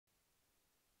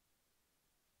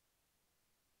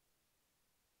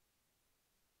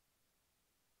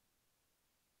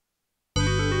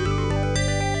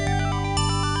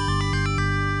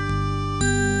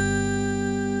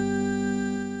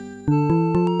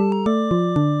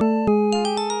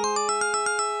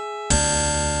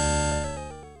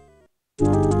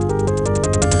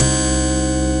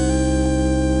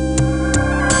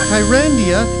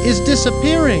Kyrandia is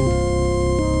disappearing.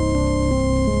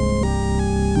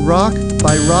 Rock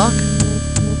by rock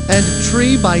and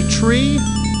tree by tree,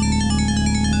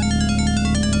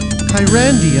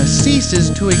 Kyrandia ceases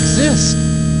to exist.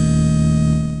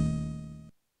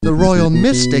 The royal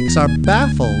mystics are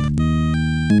baffled.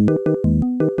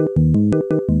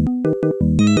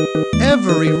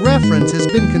 Every reference has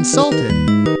been consulted.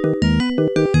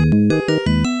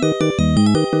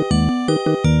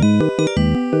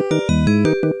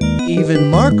 Even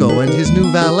Marco and his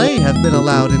new valet have been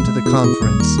allowed into the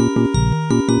conference.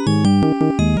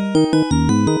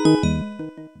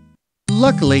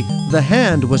 Luckily, the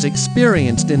Hand was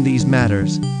experienced in these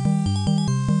matters.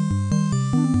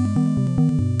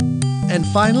 And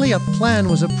finally, a plan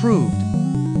was approved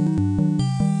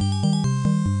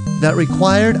that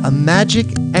required a magic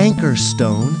anchor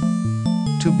stone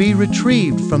to be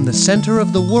retrieved from the center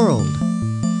of the world.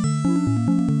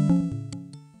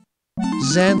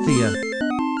 Xanthia,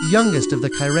 youngest of the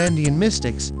Kyrandian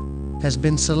mystics, has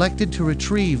been selected to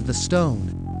retrieve the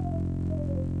stone.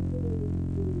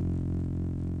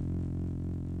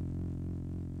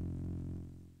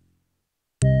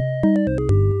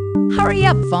 Hurry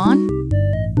up, Vaughn.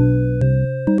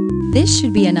 This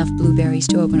should be enough blueberries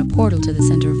to open a portal to the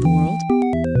center of the world.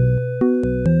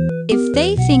 If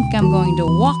they think I'm going to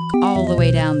walk all the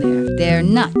way down there, they're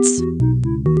nuts.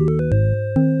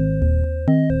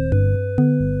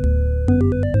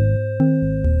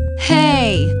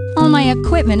 Hey, all my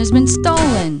equipment has been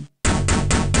stolen.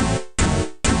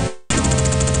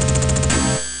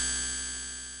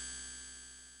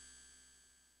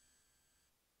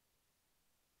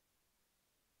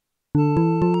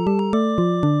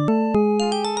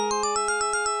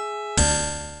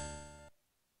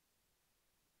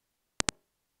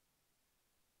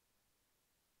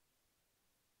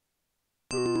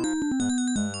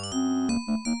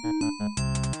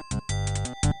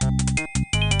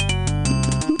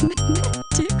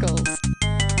 Tickles.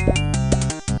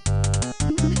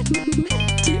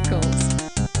 Tickles.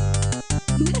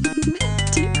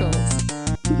 Tickles.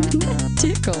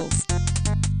 Tickles.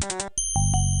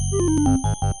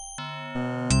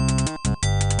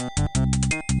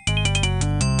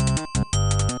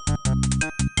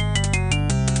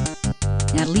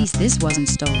 At least this wasn't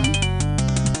stolen.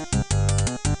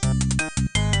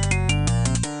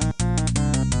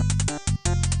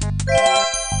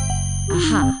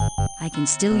 Aha! I can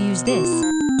still use this.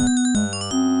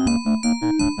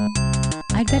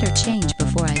 I'd better change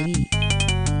before I leave.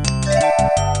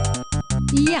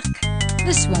 Yuck!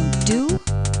 This won't do.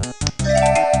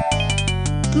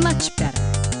 Much better.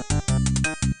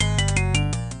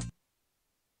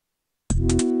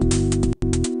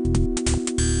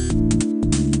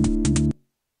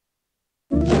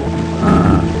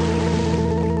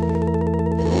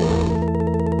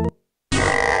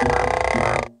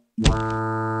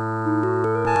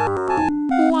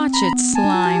 Watch it,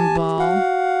 slime ball.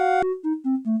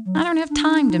 I don't have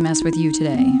time to mess with you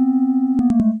today.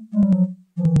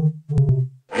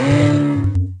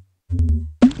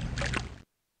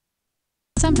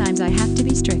 Sometimes I have to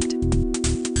be strict.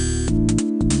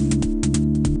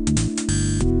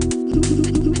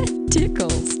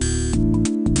 Tickles.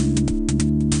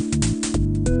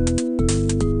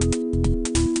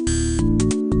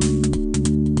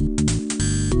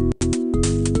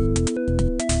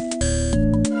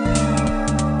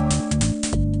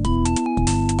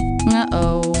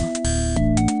 Uh-oh.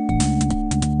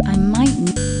 I might...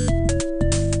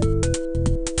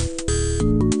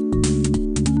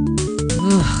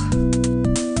 Ugh.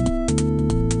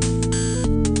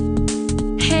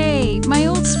 Hey, my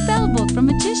old spellbook from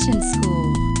magician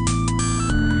school.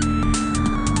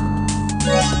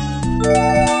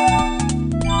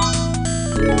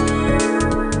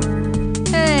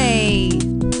 Hey!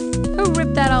 Who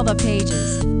ripped out all the pages?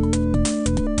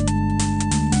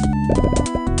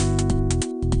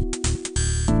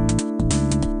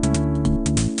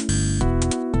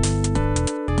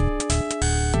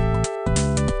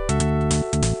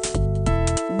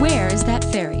 Where is that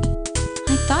fairy?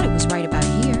 I thought it was right about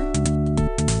here.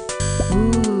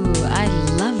 Ooh, I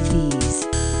love these.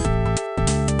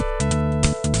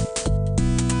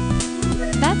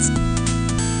 That's...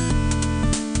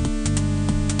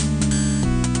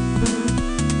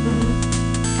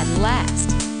 At last.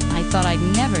 I thought I'd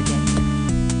never get here.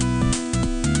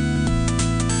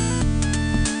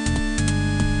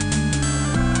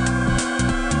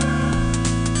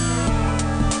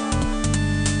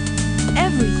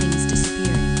 Everything's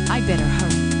disappearing. I better hurry.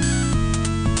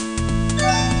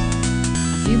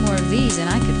 A few more of these and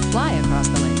I could fly across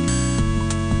the lake.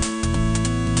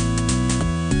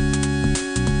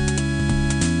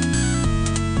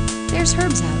 Where's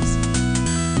Herb's house?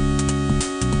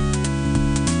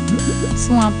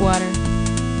 Swamp water.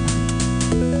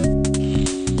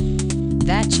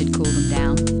 That should cool them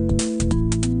down.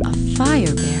 A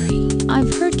fireberry.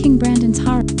 I've heard King Brandon's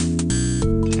heart.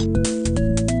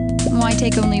 Why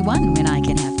take only one when I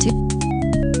can have two?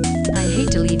 I'd hate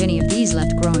to leave any of these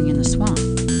left growing in the swamp.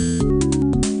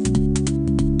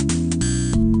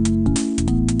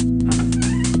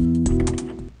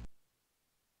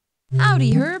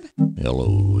 Howdy, Herb.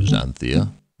 Hello, Xanthia.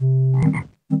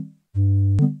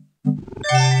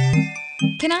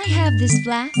 Can I have this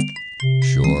flask?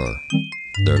 Sure.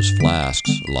 There's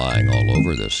flasks lying all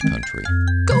over this country.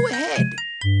 Go ahead.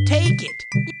 Take it.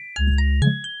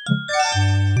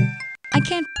 I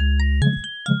can't...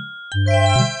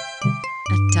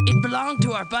 It belonged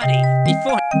to our buddy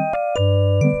before.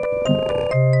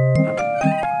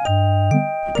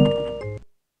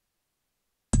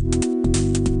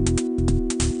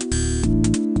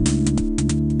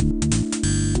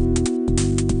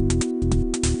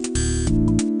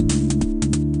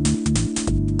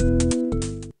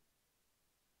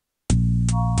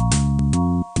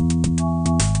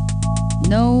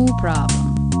 No problem.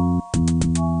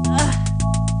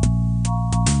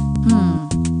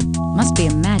 Must be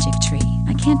a magic tree.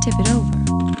 I can't tip it over.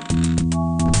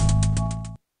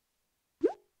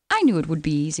 I knew it would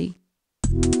be easy.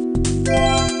 A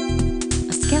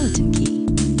skeleton key.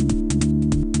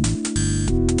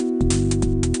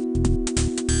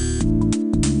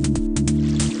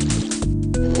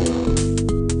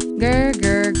 Grr,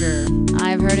 grr, grr.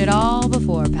 I've heard it all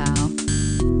before, pal.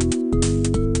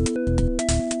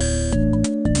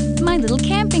 My little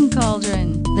camping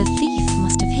cauldron. The thief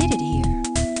must have hid it here.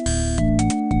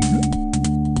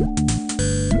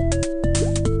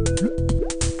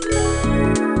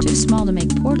 Too small to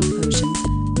make portal potions,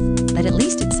 but at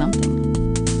least it's something.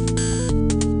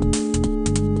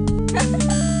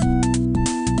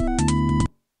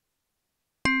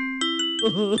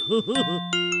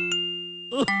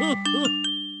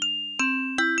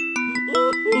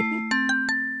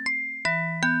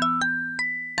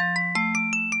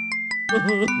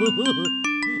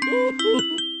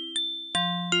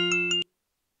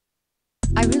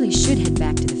 I really should head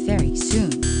back to the ferry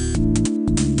soon.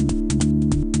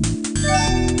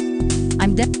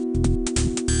 I'm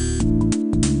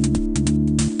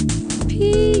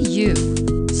P.U.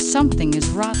 Something is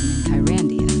rotten in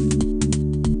Kyrandia.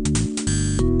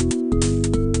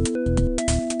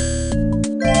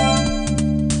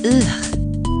 Ugh.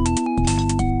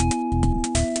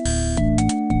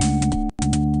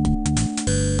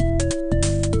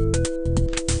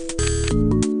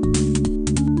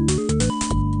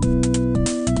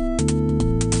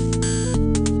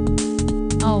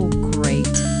 Oh, great.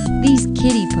 These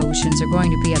kitty potions are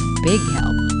going to be a big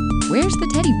help. Where's the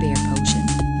teddy bear potion?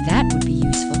 That would be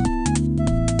useful.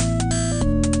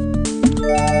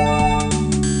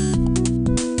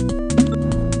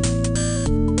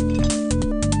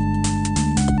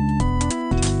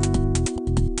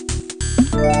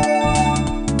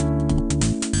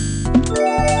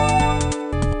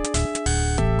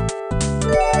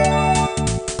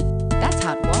 That's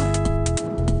hot water.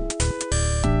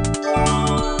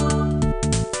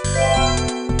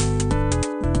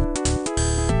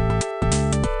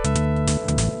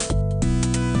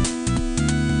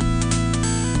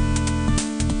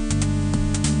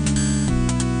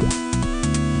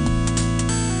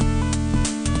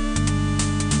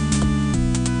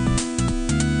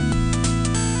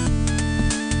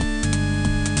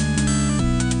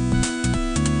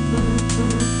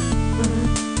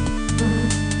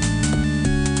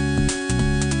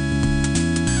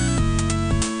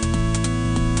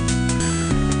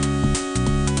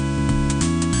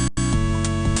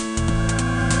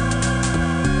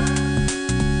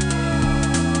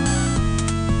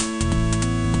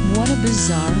 What a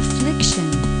bizarre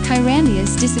affliction. Kyrandia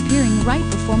is disappearing right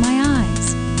before my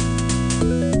eyes.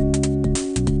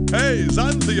 Hey,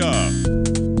 Xanthia!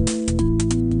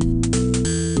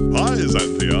 Hi,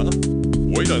 Xanthia.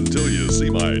 Wait until you see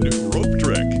my new rope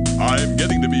trick. I'm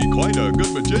getting to be quite a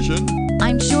good magician.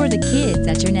 I'm sure the kids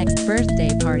at your next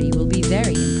birthday party will be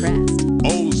very impressed.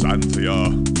 Oh,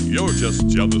 Xanthia, you're just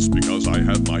jealous because I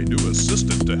have my new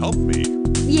assistant to help me.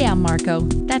 Yeah, Marco,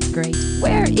 that's great.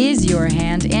 Where is your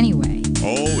hand anyway?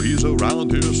 Oh, he's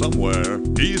around here somewhere.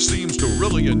 He seems to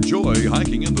really enjoy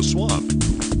hiking in the swamp.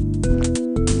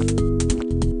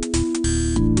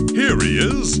 Here he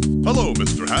is. Hello,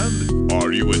 Mr. Hand.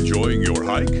 Are you enjoying your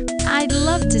hike? I'd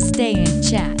love to stay and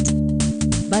chat,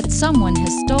 but someone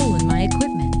has stolen my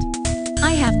equipment.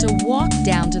 I have to walk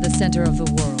down to the center of the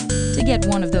world to get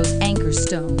one of those anchor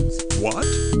stones. What?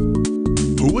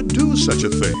 Who would do such a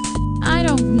thing? I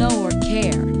don't know or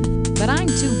care, but I'm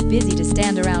too busy to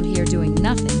stand around here doing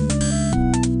nothing.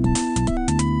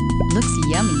 Looks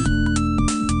yummy.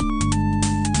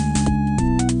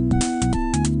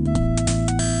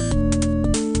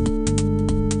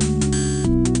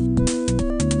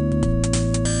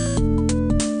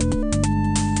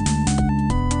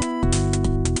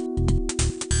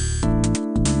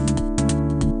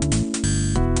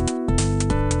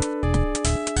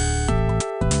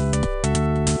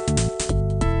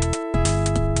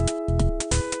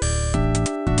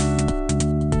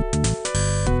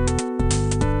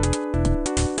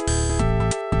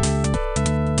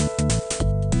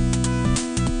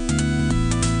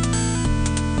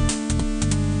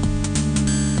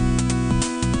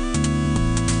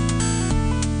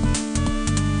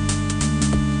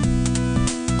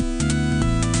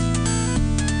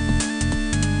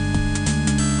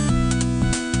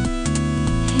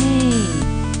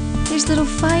 There's little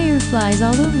fireflies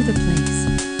all over the place.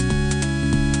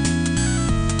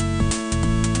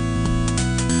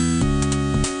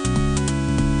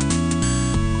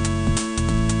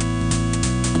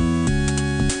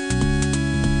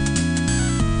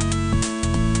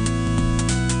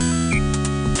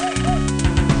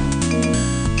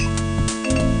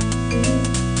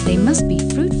 They must be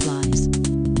fruit flies.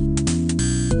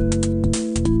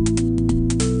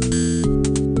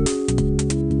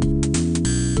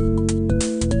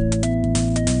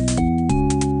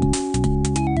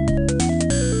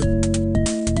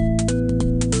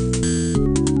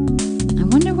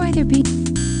 They're being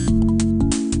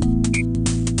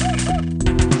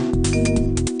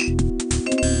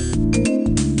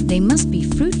They must be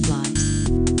fruit flies.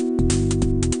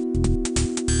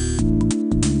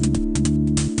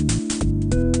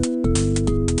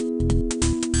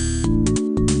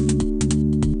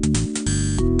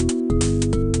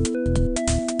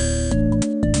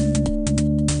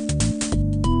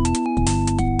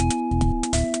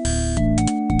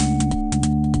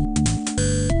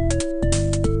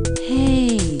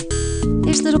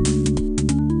 There's little...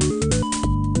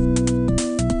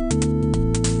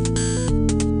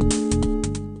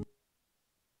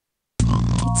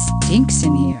 It stinks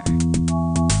in here.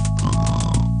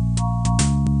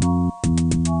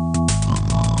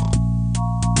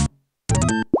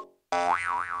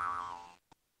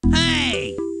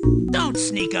 Hey! Don't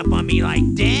sneak up on me like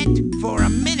that. For a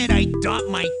minute I thought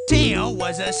my tail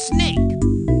was a snake.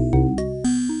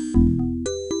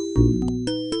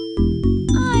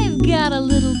 Got a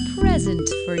little present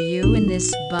for you in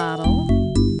this bottle.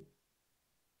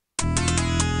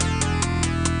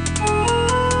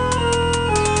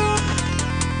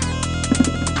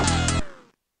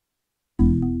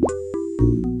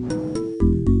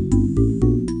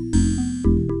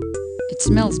 It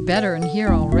smells better in here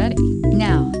already.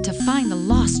 Now, to find the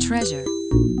lost treasure.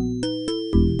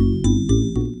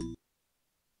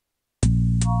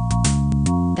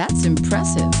 That's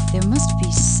impressive. There must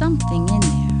be something in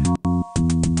there.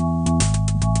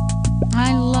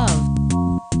 I love.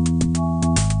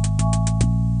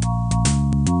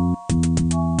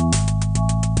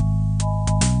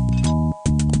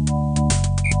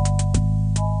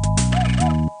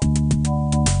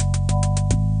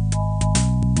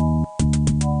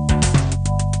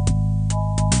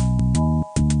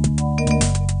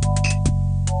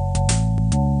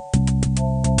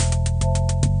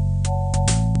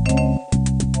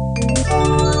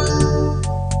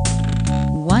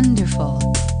 Wonderful.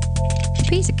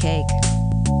 Piece of cake.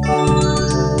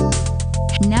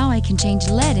 Now I can change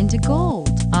lead into gold.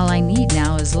 All I need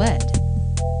now is lead.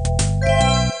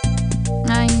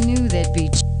 I knew there'd be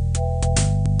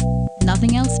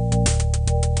nothing else.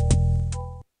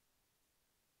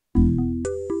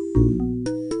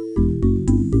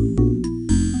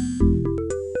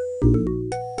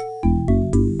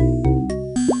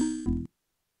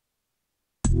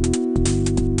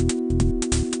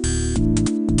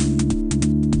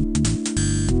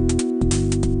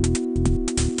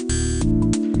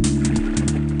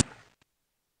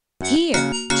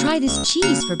 Here, try this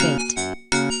cheese for bait.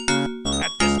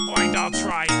 At this point, I'll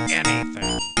try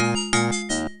anything.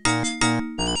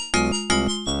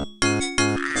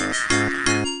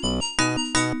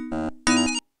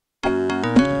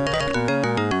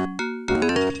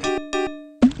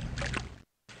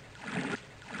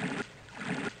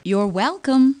 You're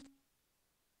welcome.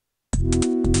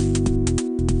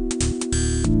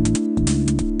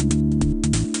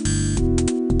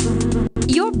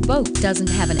 Your boat doesn't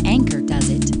have an anchor, does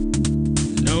it?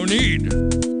 No need.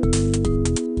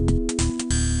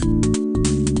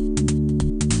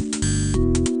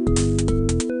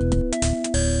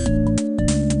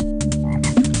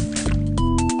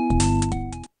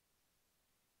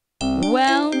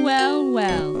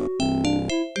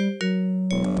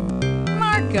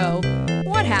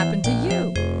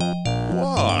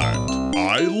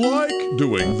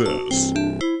 doing this.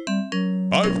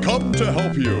 I've come to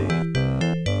help you.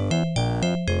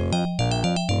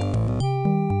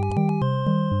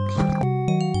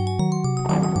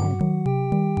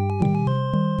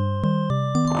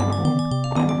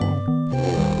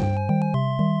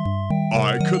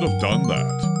 I could have done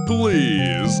that.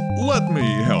 Please, let me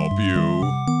help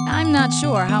you. I'm not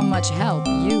sure how much help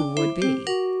you would be.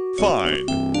 Fine.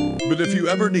 But if you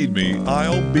ever need me,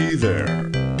 I'll be there.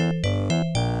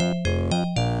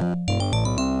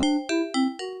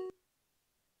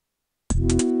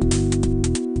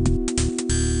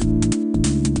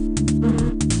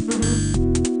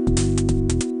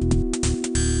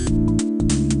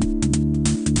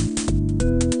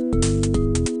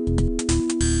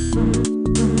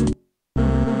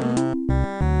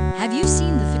 Have you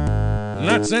seen the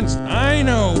Not since I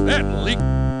know that leak.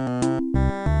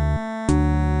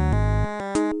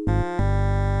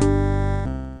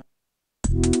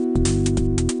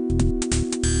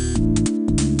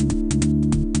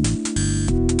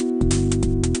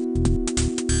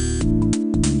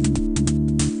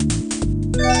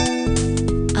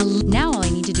 Now all I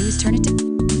need to do is turn it to...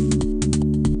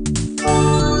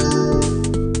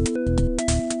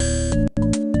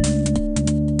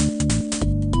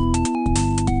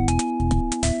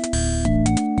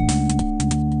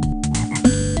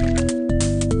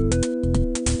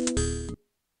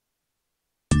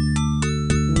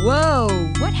 Whoa!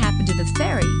 What happened to the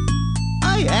ferry?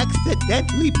 I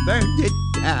accidentally burned it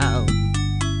down.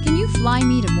 Can you fly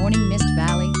me to Morning Mist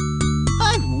Valley?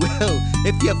 I will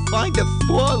if you find the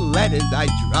 4 letters I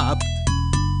dropped.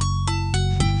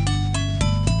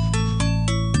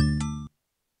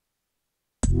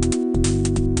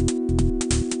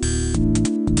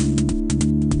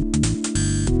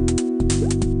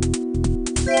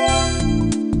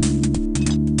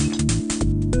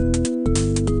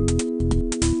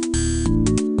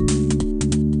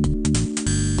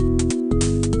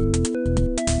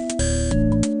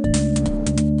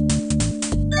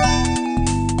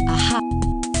 Aha!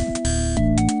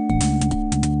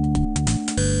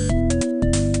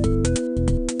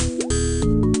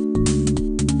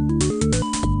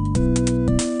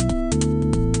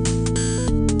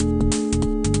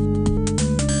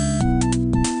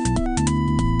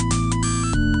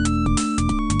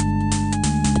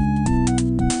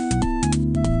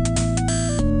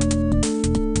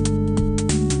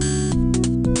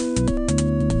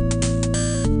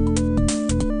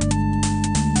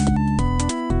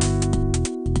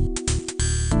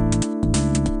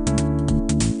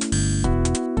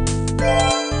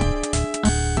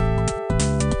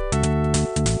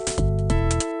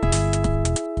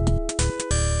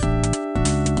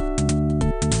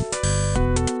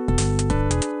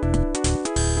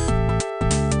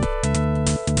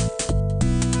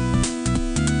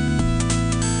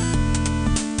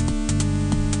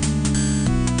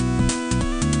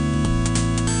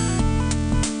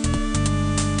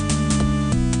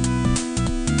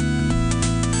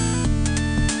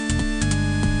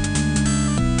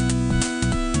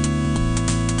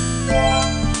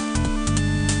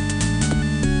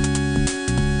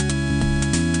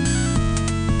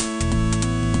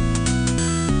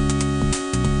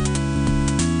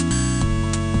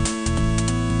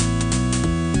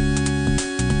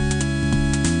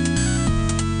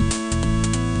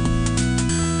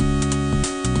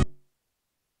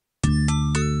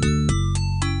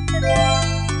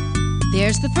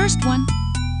 There's the first one.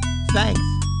 Thanks.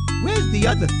 Where's the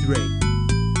other 3?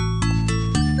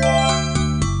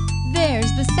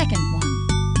 There's the second one.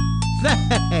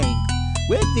 Thanks.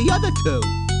 Where's the other 2?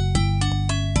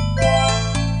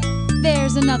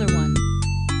 There's another one.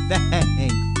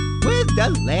 Thanks. Where's the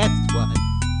last one?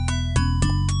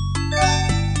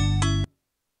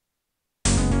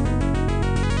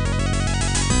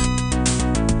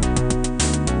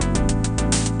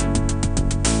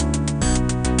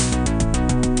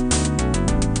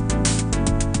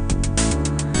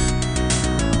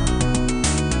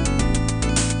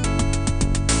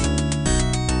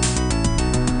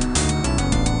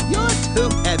 Too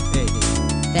heavy.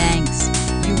 Thanks.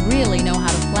 You really know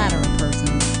how to flatter a person.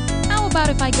 How about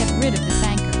if I get rid of this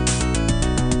anchor?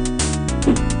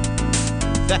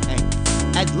 Thanks.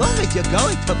 As long as you're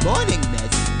going to Morning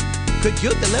Mist, could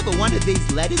you deliver one of these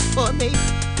letters for me?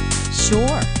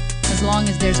 Sure, as long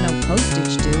as there's no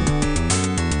postage due.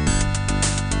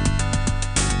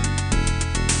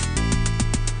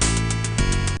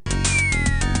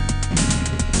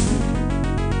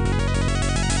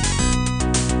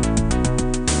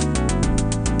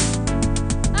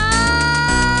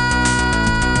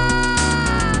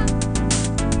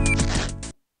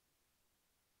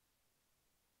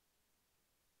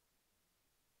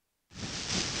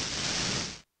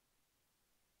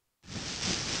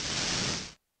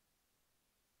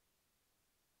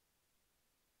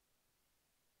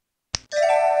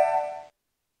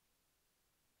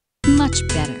 Much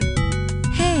better.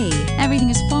 Hey, everything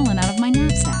has fallen out of my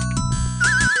knapsack.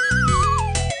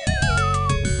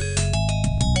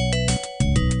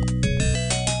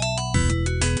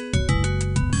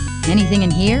 Anything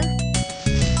in here?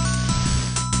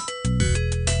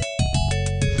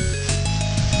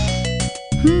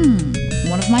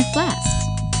 One of my flasks.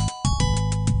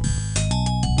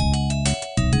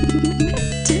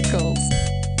 Tickles.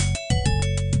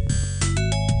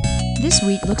 This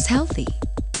wheat looks healthy.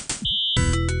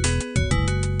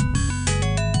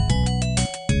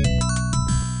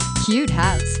 Cute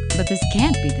house, but this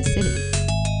can't be the city.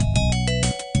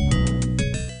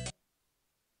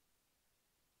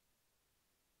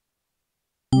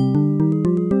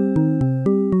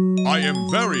 I am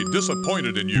very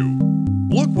disappointed in you.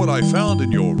 Look what I found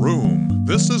in your room.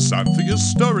 This is Xanthia's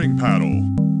stirring paddle.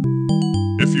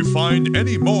 If you find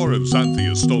any more of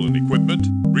Xanthia's stolen equipment,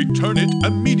 return it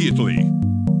immediately.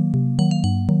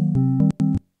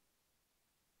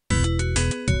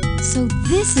 So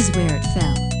this is where it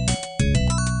fell.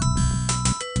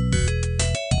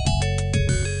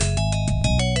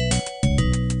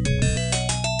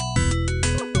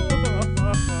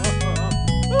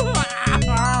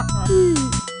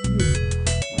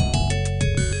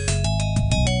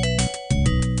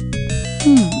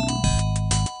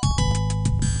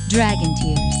 Dragon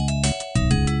tears.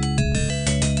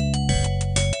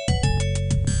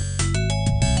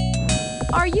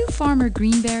 Are you Farmer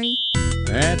Greenberry?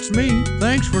 That's me.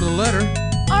 Thanks for the letter.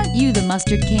 Aren't you the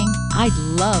Mustard King? I'd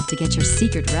love to get your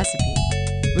secret recipe.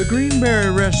 The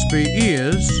greenberry recipe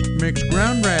is mix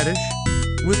ground radish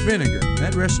with vinegar.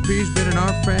 That recipe's been in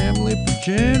our family for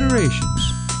generations.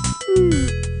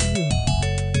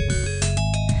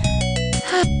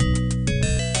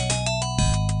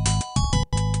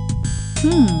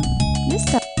 This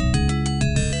stuff.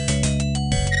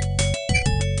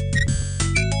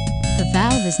 The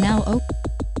valve is now open.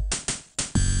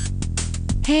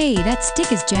 Hey, that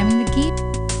stick is jamming the key.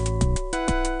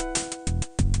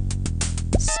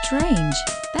 Strange.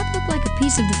 That looked like a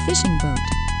piece of the fishing boat.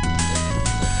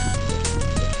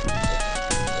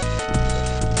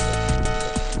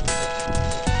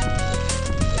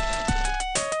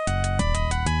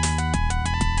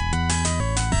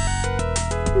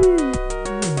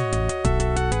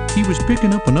 He was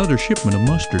picking up another shipment of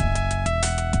mustard.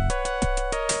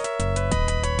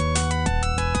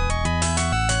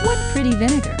 What pretty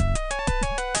vinegar.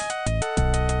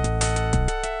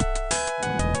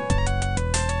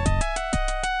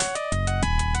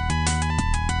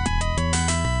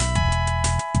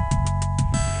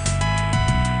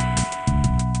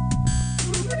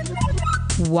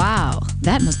 Wow,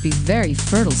 that must be very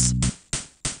fertile.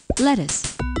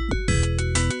 Lettuce.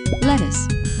 Lettuce.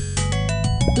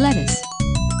 Lettuce.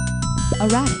 A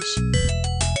radish.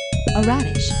 A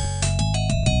radish.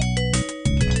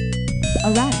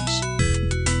 A radish.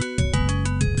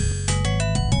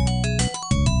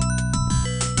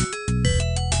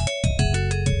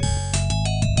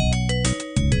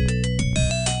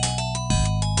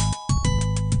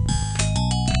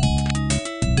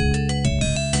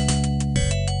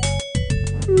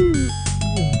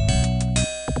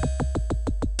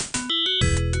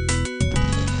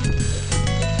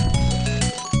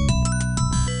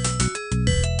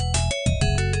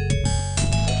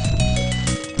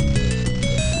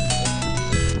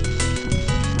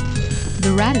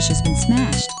 The radish has been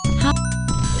smashed. How?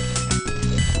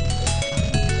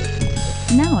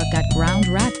 Now I've got ground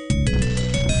radish.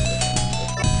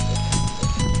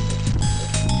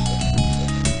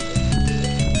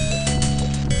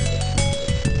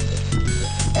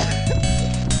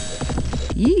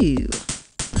 Ew.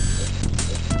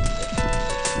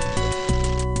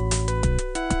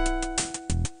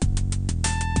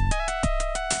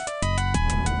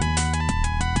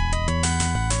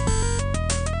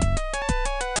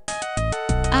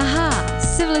 Aha!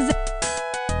 Civilization.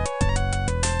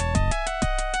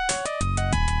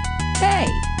 Hey!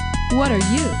 What are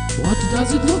you? What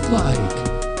does it look like?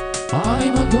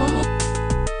 I'm a god.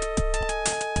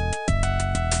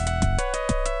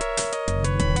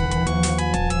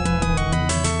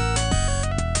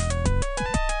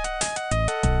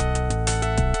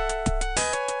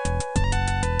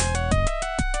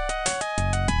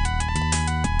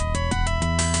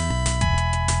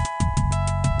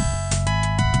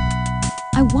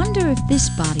 I wonder if this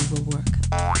body will work.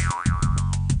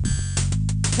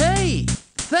 Hey,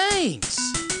 thanks.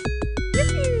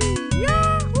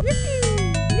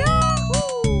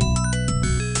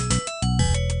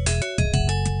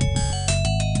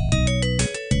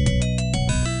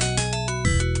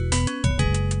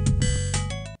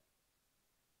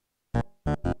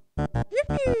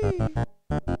 Yippee!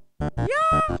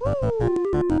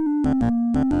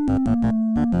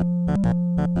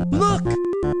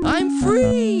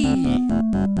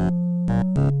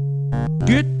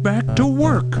 get back to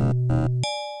work.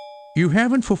 You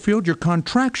haven't fulfilled your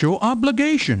contractual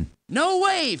obligation. No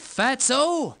way,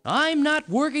 fatso! I'm not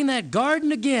working that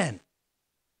garden again.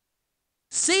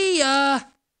 See ya!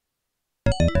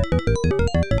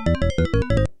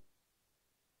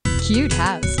 Cute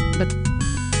house, but...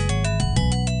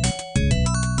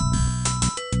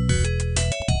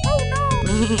 Oh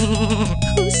no!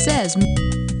 Who says...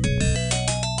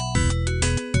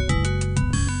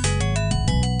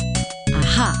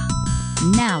 Aha!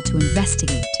 Now to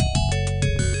investigate.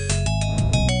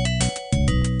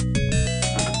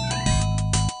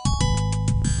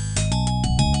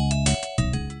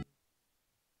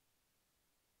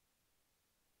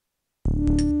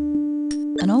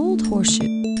 An old horseshoe.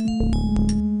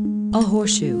 A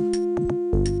horseshoe.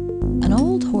 An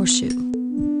old horseshoe.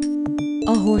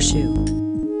 A horseshoe.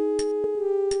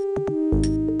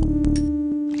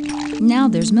 Now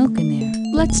there's milk in there.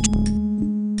 Let's...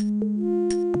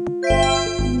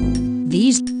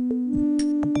 These...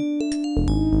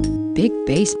 Big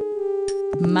base...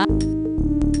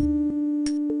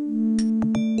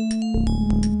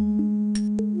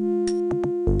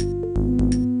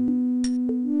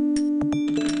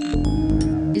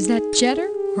 Is that cheddar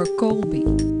or Colby?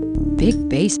 Big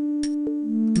base...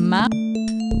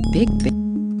 Big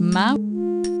mouth.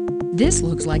 This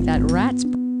looks like that rat's...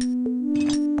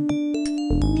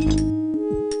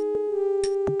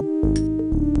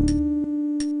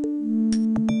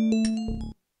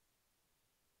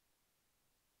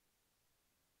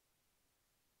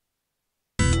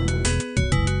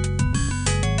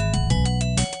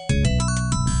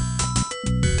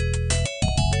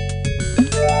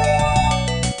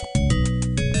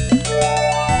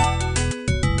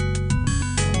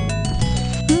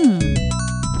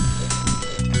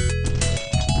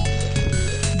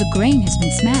 The grain has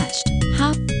been smashed.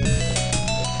 How?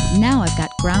 Now I've got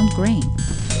ground grain.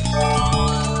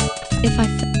 If I...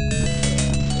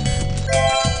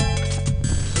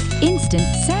 Instant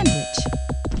sandwich.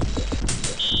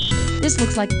 This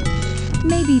looks like...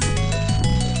 Maybe...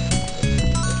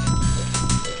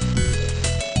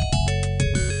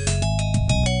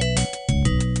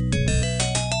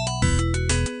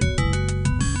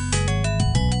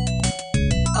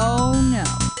 Oh no.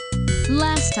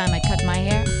 Last time I cut my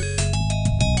hair...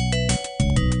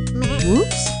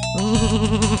 Whoops.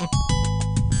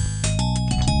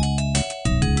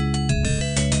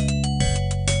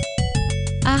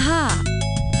 Aha!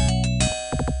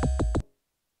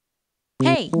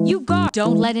 Hey, you guard!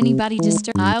 Don't let anybody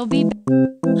disturb. I'll be back.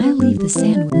 I'll leave the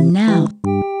sandwich now.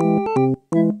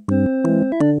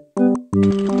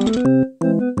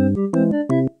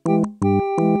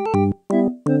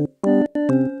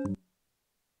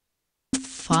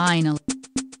 Finally.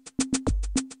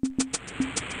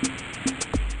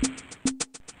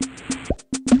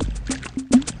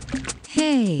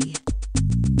 Hey.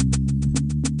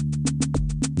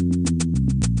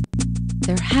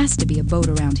 There has to be a boat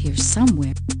around here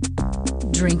somewhere.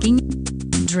 Drinking,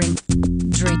 drink.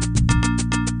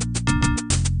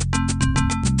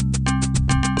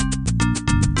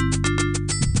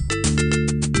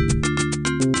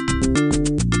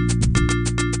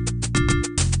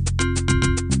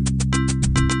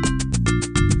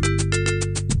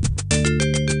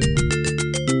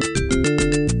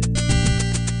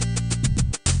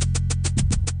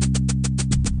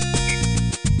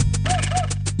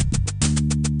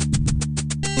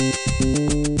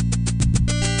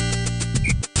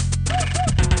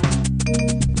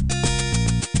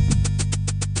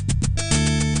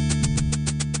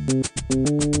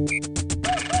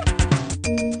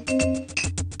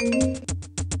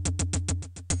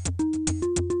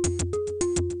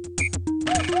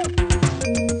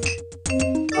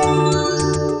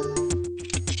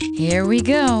 Here we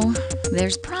go.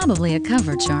 There's probably a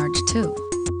cover charge, too.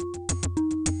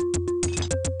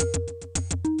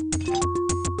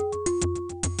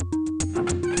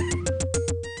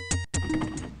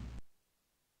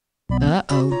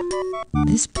 Uh-oh.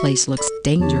 This place looks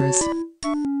dangerous.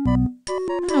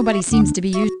 Nobody seems to be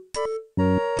used.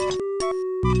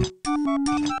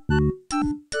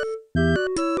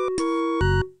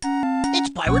 It's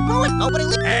pirate rolling. Nobody.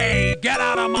 Hey, get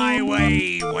out of my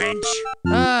way, wench!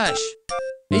 Hush!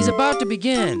 He's about to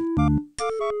begin.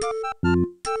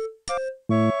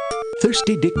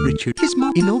 Thirsty Dick Richard, his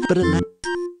mom in over a land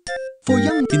for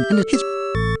young in and his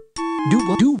do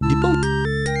what do depot.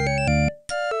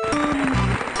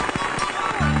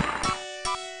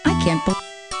 I can't believe...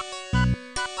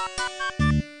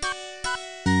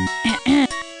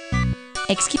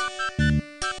 Excuse...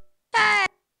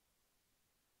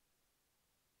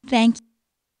 Thank you.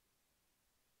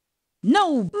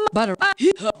 No butter.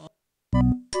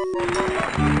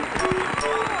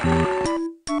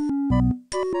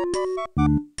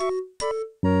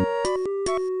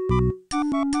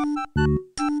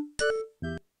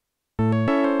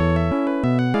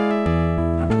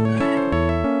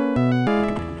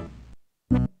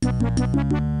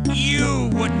 You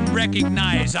wouldn't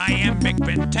recognize iambic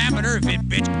pentameter if it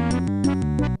bit.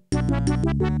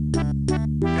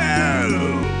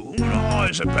 Oh, well,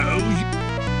 I suppose.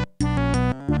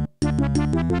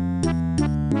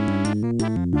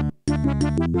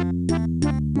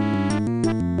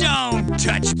 Don't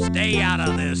touch. Stay out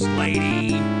of this,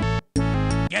 lady.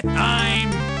 Get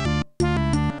time.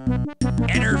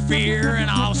 Interfere and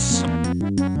I'll.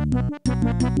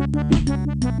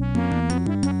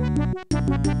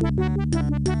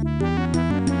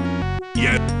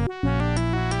 Yeah.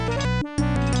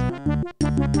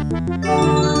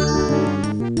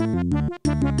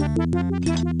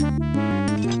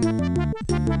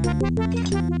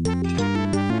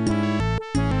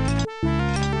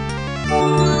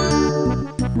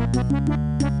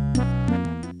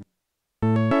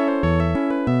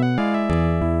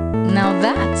 Now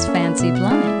that's fancy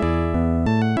plumbing.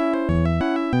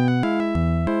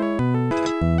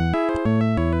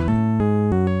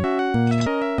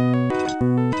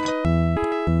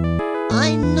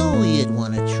 I knew you'd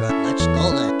want to try. Let's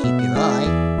go there. Keep your eye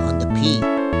on the P.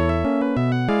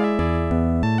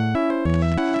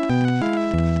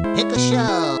 Pick a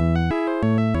shell.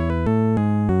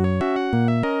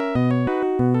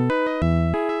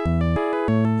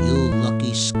 You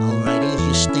lucky skull. Right, here's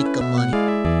your stink of money.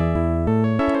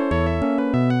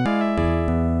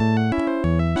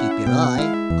 Keep your eye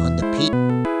on the P.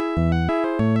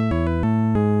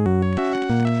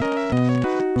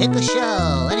 Pick a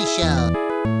shell, any shell.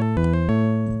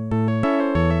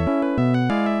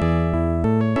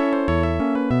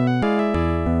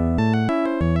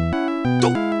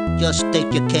 Don't just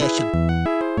take your cash and...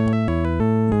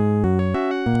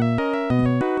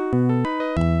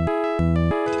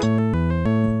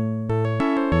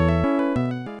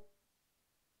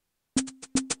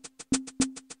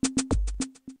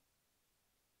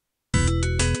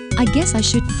 I guess I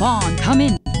should. Fawn, come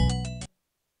in.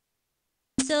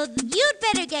 So you'd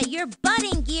better get your butt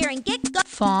in gear and get go-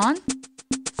 Fawn?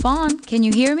 Fawn, can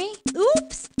you hear me?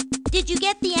 Oops! Did you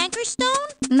get the anchor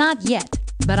stone? Not yet,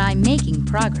 but I'm making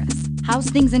progress. How's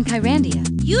things in Kyrandia?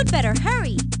 You'd better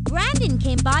hurry. Brandon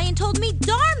came by and told me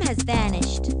Darm has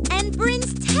vanished. And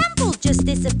Bryn's temple just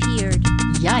disappeared.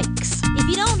 Yikes. If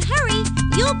you don't hurry,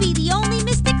 you'll be the only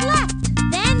mystic left.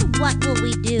 Then what will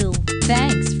we do?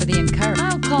 Thanks for the encouragement.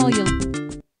 I'll call you.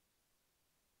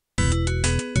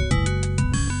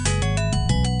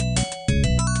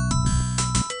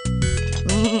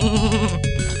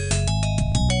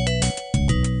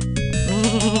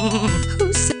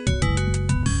 Who said?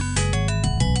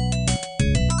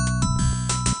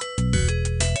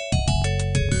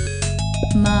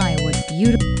 My, what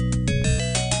beautiful.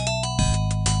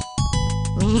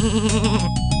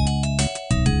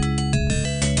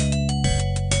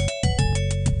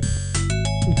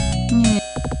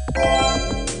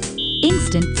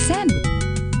 Instant sandwich.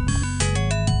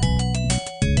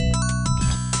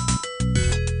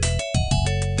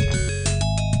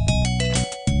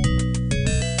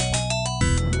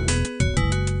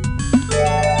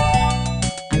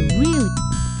 I really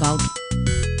vouch.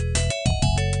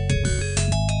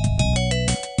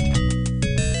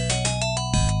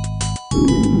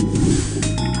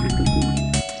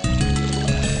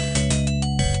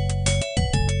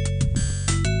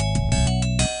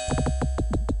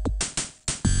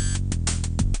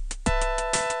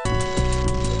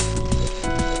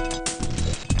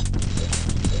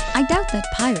 I doubt that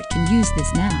pirate can use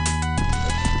this now.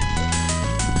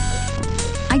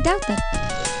 I doubt.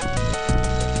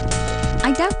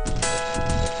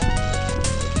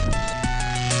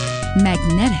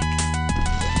 Magnetic.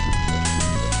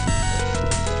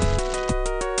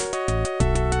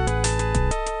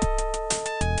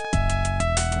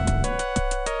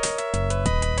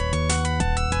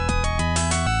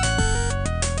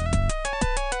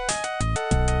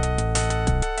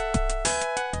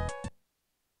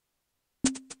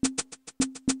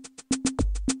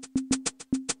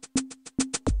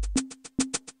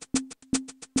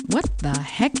 What the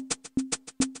heck?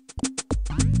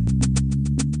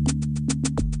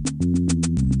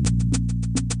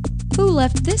 Who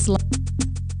left this?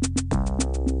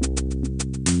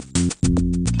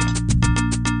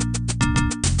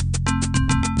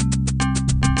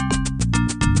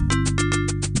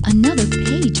 Another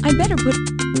page. I better put.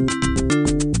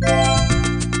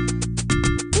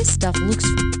 This stuff looks.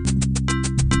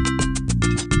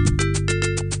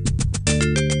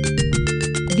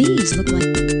 always look like...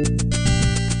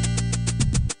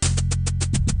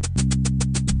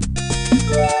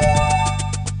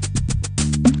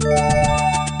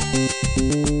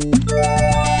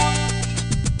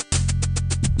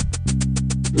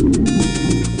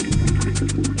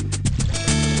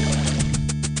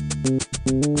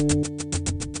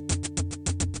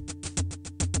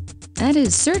 That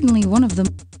is certainly one of them.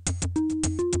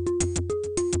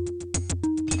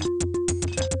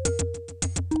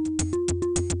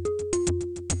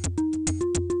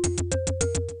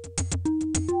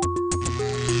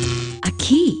 A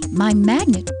key, my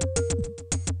magnet.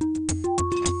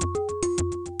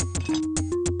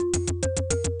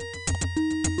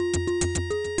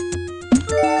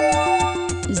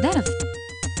 Is that a...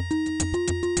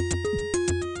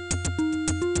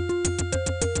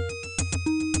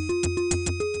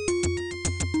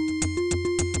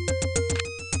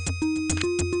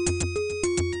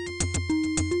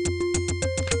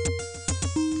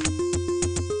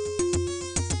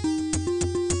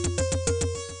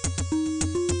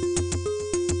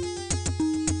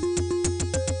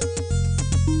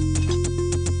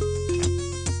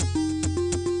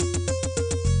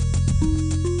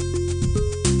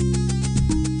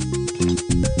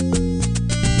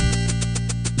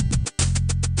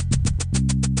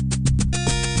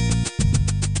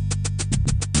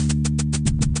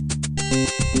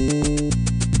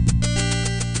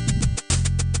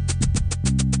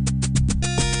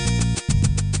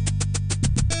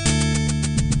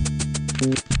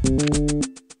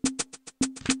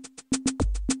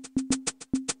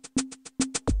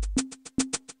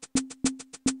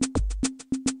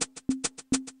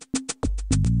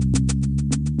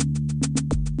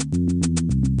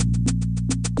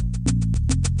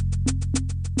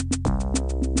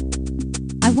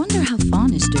 I wonder how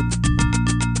Fawn is doing.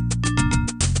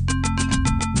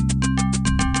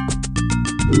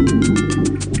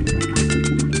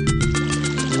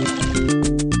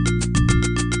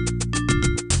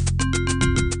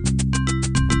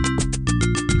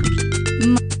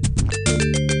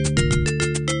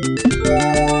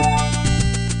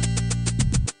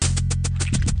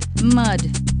 Mud.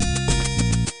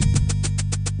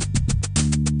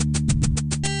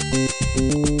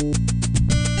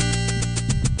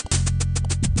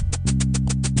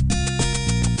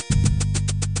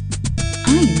 I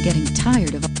am getting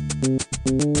tired of...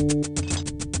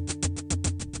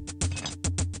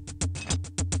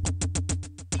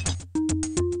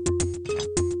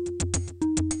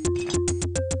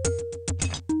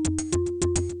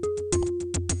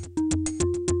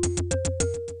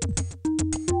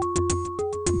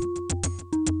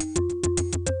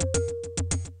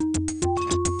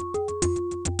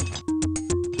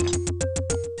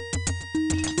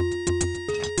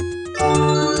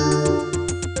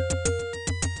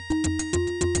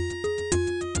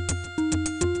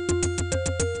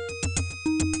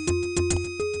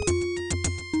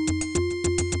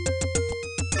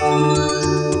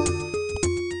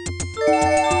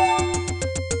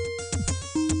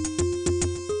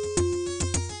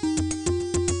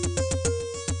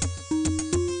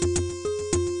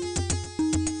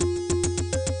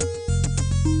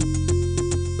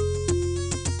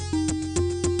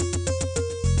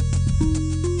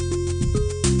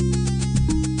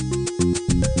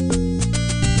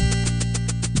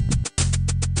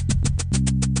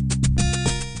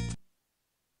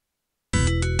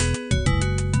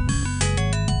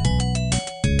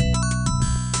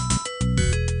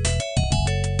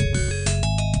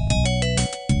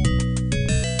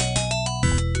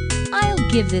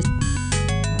 Give this...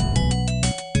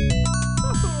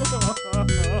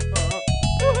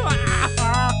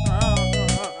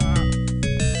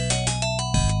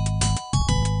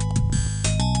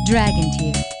 Dragon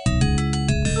Tear.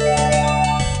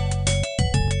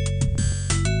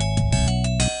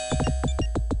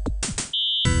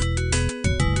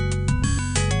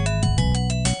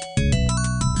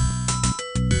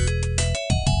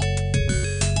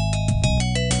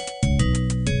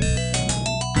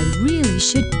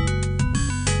 Should...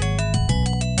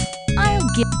 I'll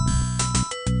give...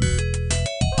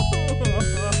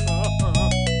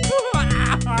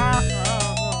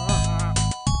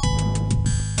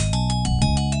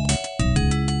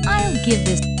 I'll give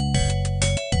this...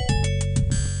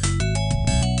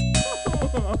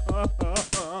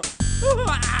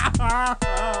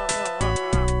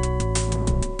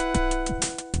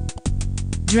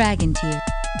 Dragon Tear.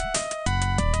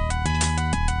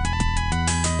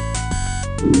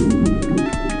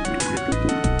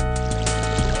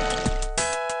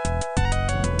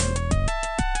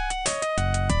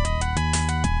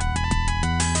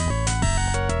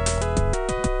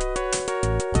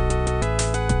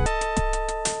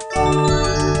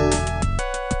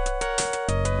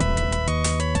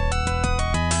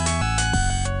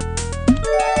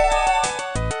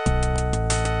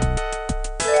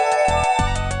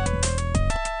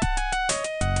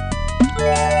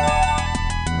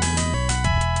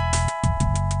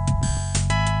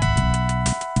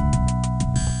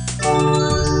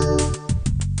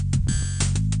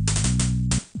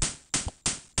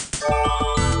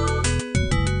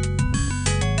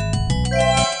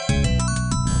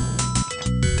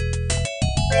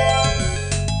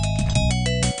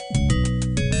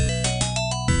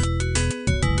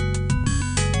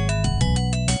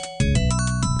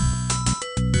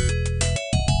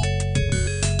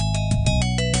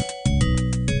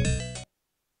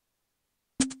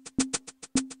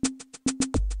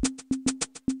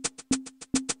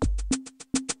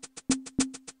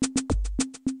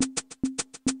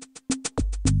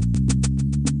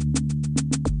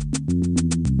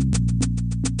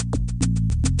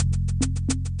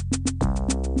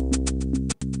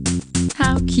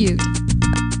 cute.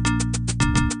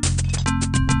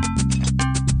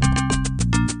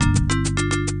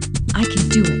 I can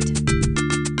do it.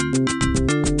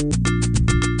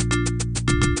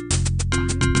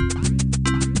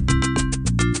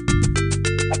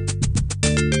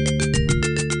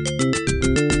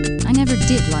 I never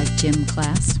did like gym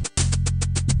class.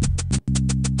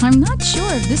 I'm not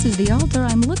sure if this is the altar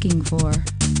I'm looking for.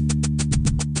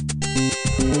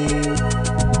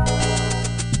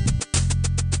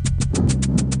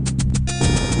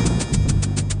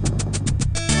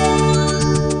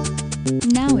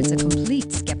 Now it's a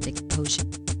complete skeptic potion.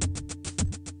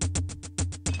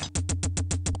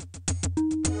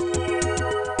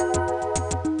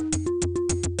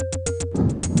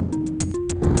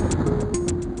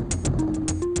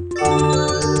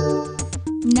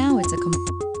 Now it's a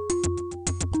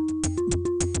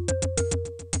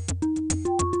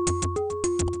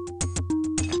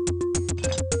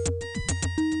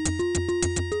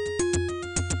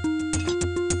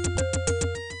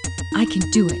I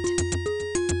can do it.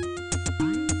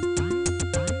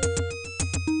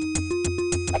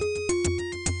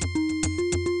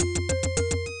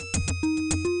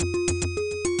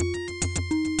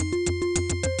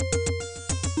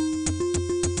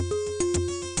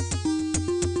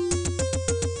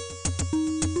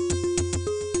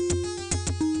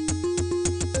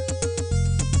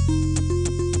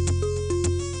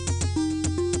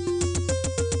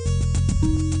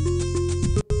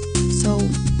 So,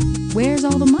 where's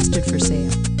all the mustard for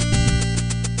sale?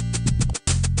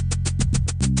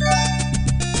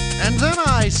 And then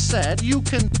I said you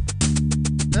can...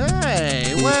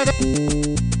 Hey, where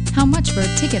the... How much for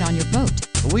a ticket on your boat?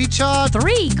 We charge...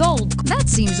 3 gold. That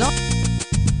seems all.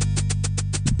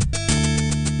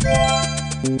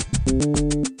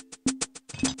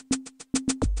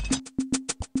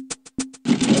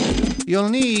 You'll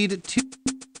need to...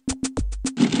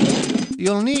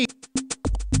 You'll need...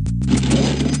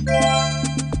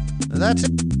 That's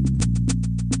it.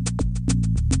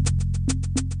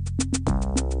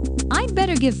 I'd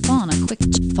better give Fawn a quick...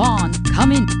 Fawn,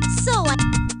 come in. So I...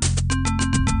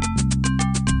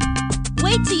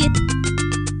 Wait till you...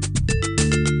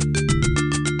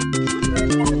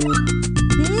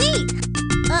 Neat!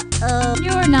 Uh-oh.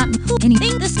 You're not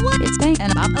anything. This one? It's bang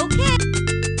and up. Okay.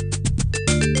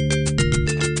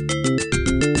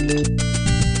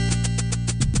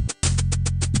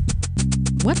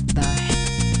 What the heck?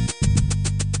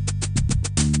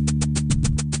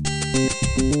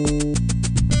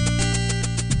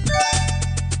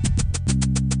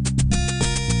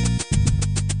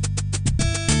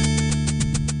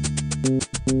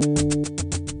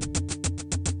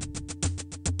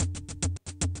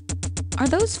 Are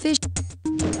those fish?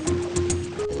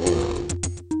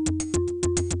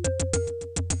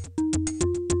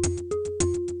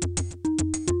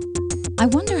 I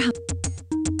wonder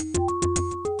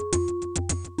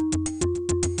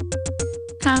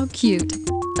how cute.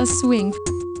 A swing.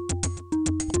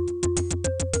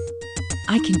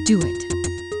 I can do it.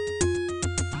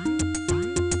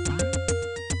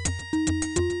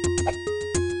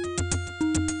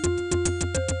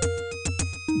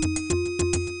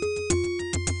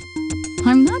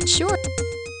 I'm not sure.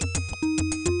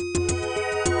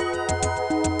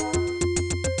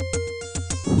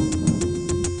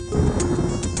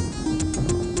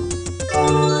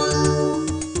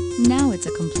 Now it's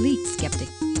a complete skeptic.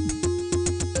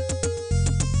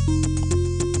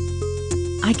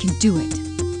 I can do it.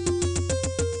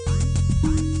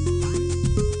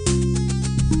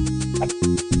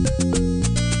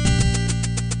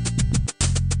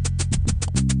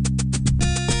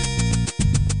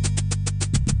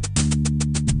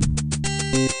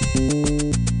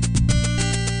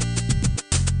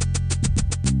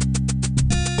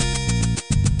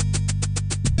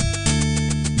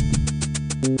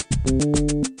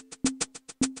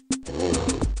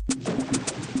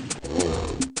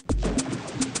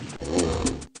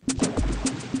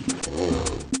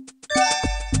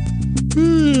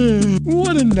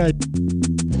 What a night.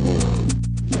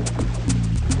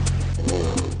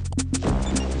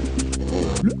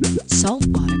 Salt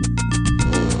water.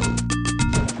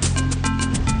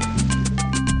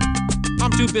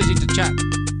 I'm too busy to chat.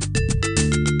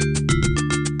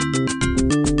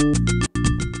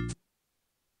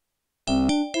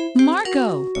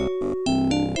 Marco!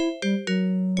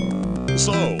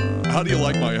 So, how do you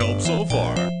like my help so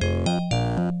far?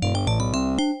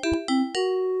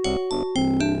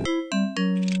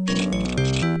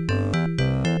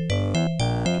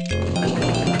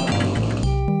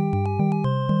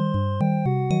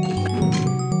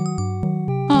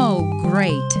 Oh,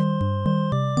 great.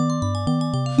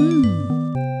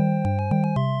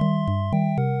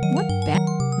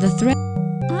 The threat.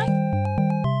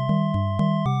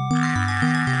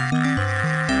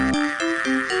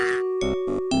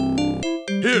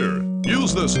 Here,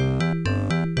 use this.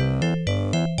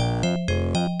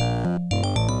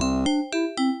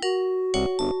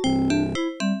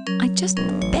 I just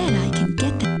bet I can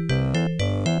get that.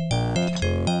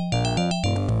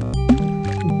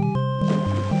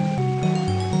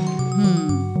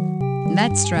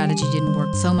 That strategy didn't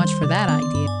work so much for that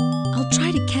idea. I'll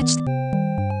try to catch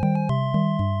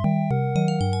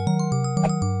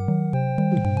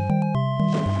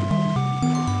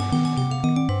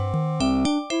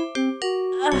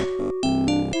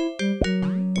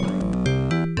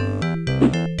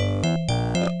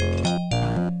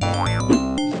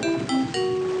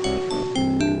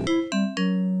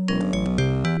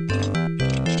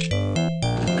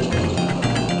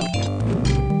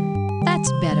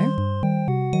That's better.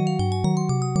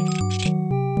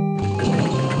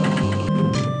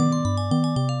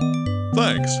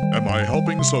 Thanks. Am I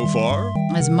helping so far?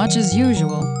 As much as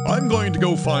usual. I'm going to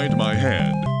go find my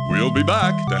hand. We'll be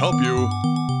back to help you.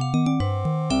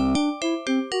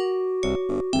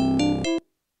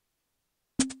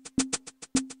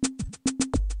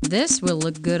 This will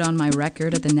look good on my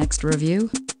record at the next review.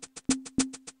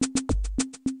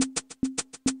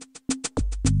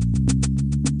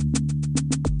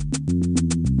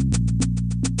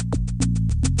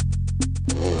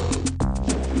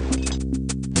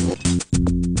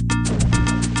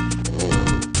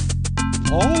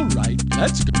 All right,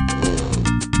 let's go.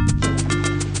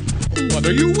 What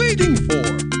are you waiting for?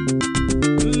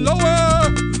 Lower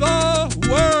the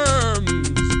worms!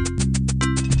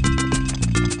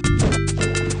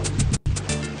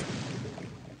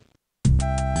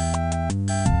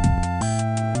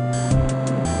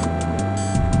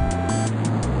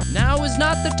 Now is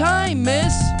not the time,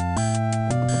 miss.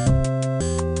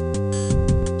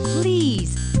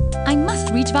 Please, I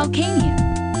must reach Volcania.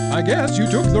 I guess you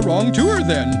took the wrong tour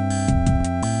then.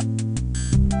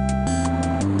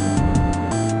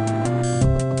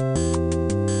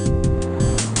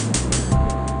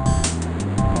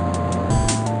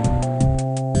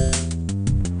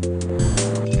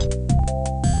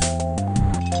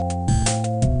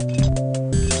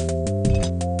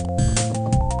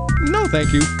 No,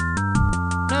 thank you.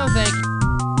 No, thank you.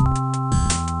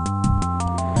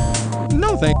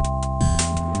 No, thank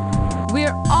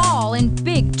We're all in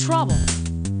big trouble.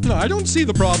 you. I don't see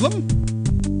the problem.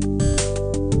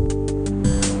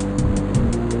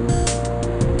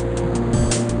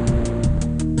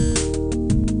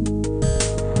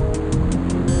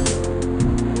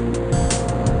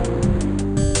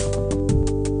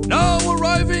 Now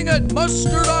arriving at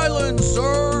Mustard Island,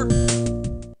 sir.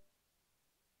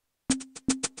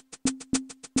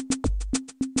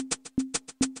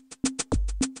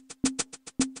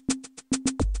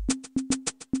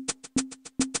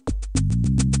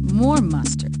 More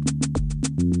mustard.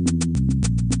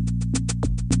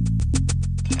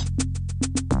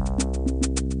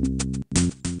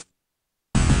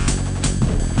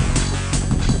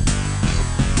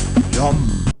 Yum.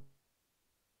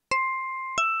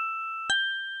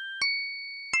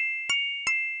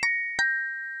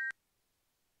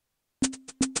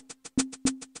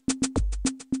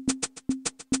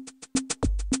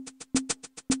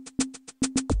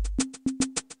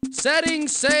 Setting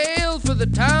sail for the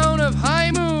town of High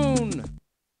Moon.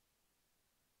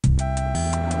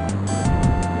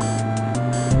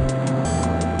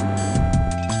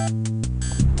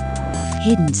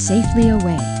 Hidden safely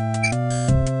away.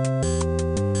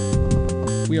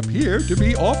 We appear to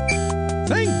be off.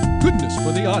 Thank goodness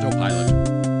for the autopilot.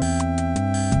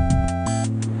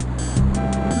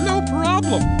 No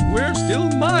problem. We're still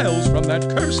miles from that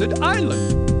cursed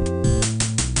island.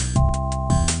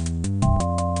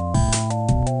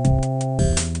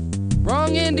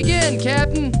 Wrong end again,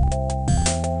 Captain.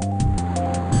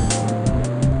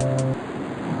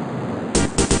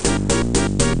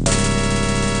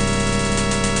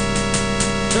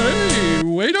 Hey,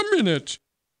 wait a minute.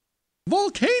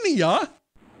 Volcania?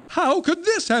 How could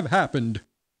this have happened?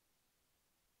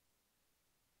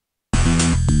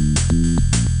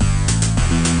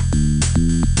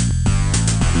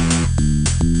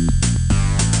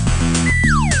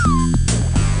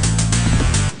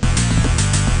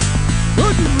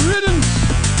 Good riddance!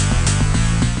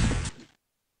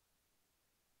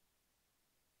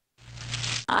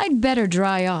 I'd better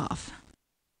dry off.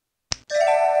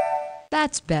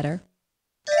 That's better.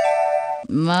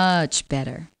 Much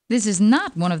better. This is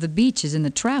not one of the beaches in the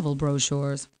travel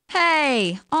brochures.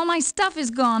 Hey, all my stuff is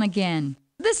gone again.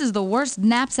 This is the worst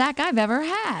knapsack I've ever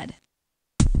had.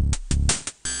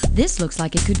 This looks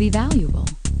like it could be valuable.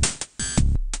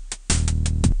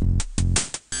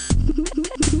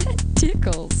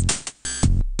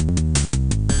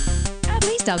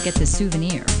 I'll get the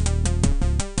souvenir.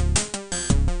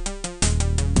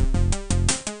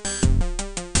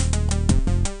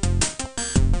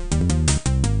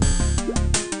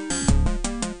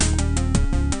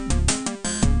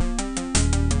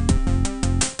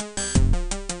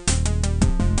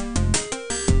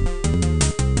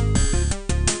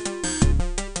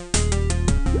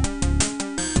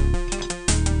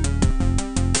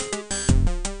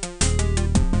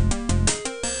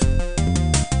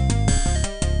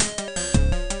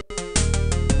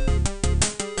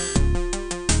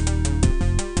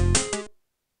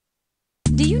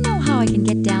 Do you know how I can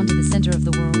get down to the center of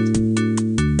the world?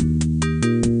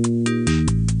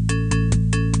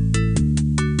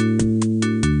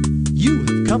 You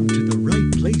have come to the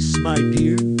right place, my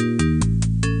dear.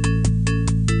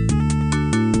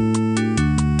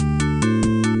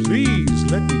 Please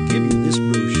let me give you this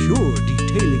brochure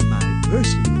detailing my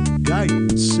personal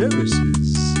guidance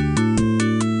services.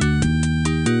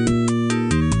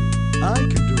 I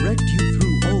can direct you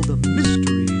through all the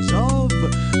mysteries of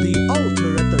the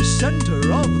altar at the center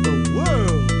of the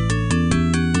world.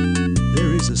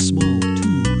 There is a small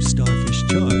 2 starfish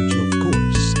charge, of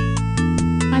course.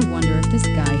 I wonder if this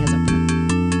guy has a...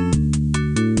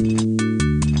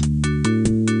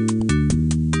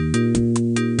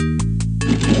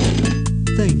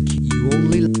 Thank you. You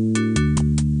only...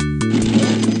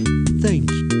 Thank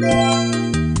you.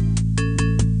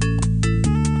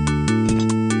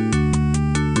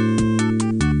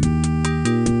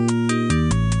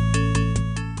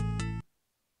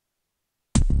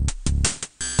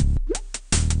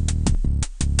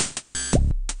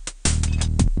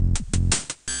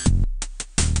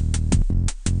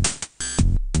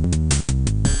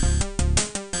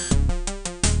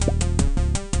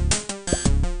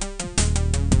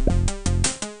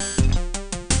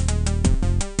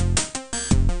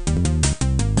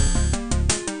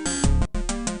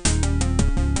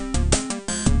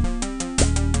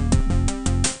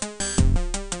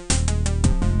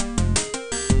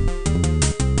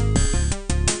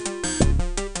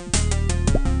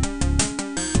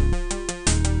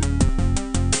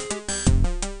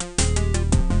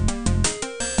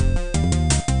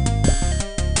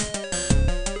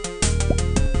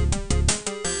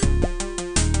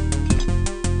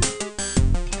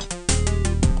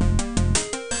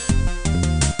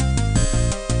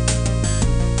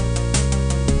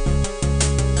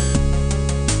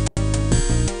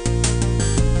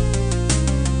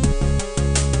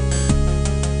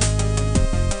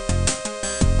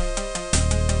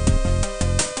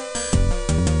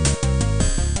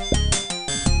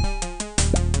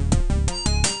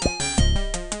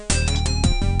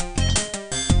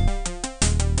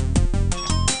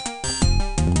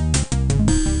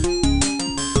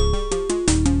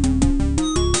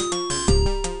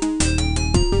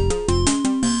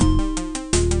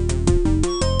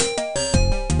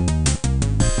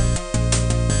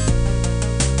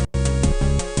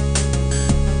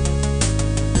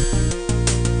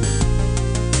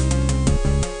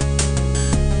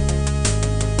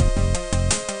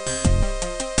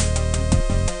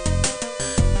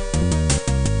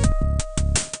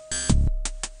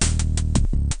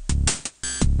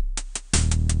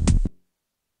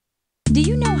 Do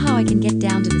you know how I can get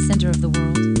down to the center of the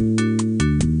world?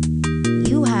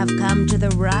 You have come to the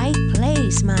right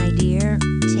place, my dear.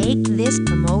 Take this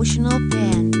promotional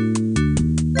pen.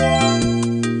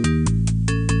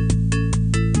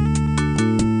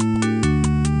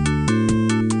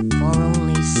 For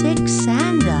only 6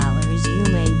 sand dollars, you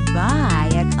may buy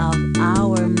it of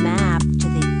our map to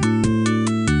the...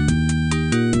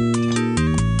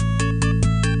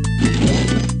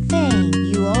 Thing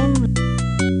you only...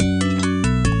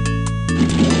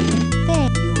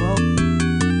 Thing you only...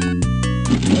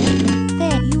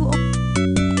 Thing you only...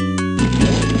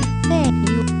 Thing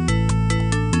you...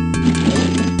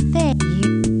 Thing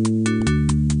you...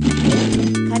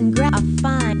 Congrats,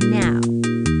 fine now.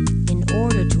 In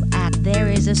order to act, there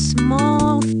is a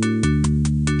small...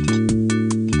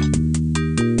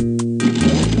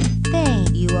 Thing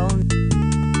you own.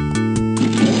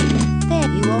 Thing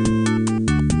you own.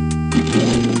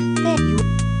 Thing you.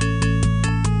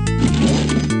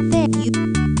 Thing you.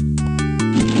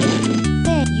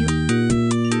 Thing you.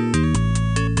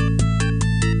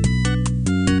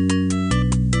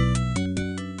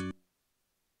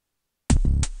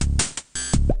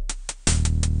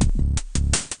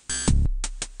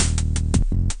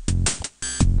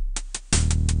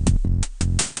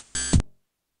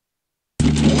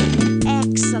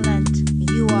 Excellent.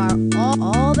 You are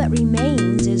all that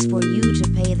remains is for you to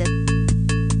pay the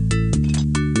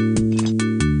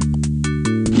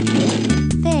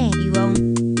thing you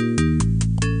own.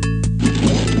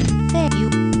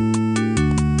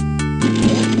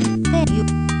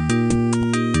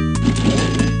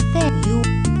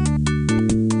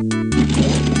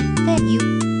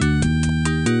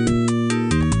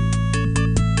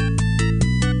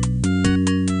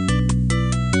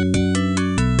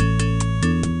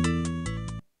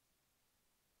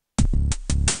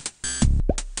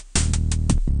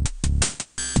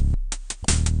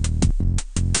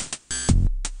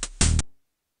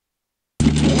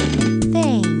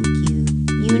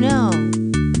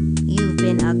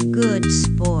 good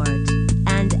sport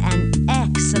and an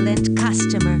excellent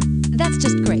customer. That's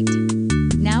just great.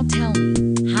 Now tell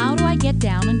me, how do I get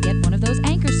down and get one of those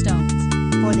anchor stones?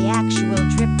 For the actual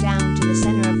trip down to the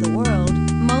center of the world,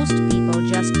 most people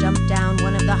just jump down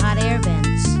one of the hot air vents.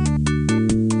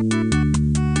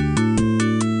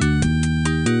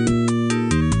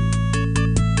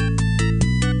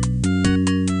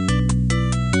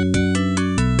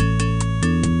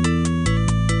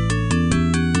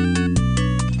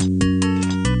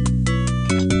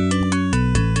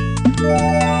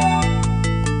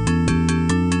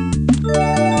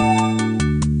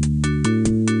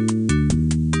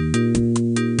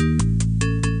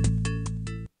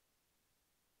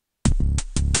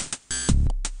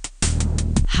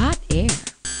 Hot air.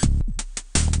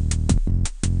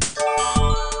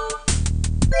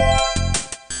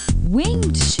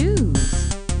 Winged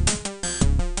shoes.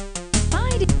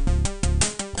 Find it.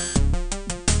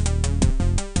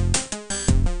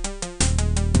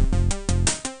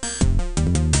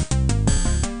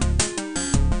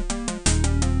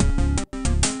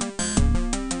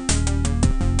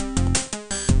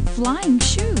 Flying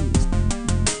shoes.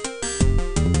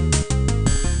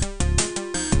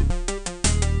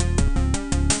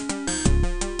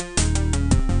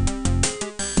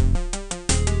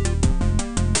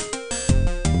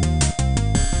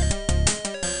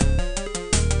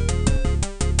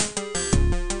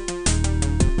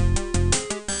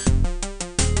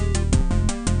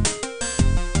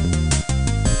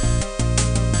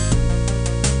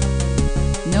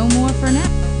 No more for now.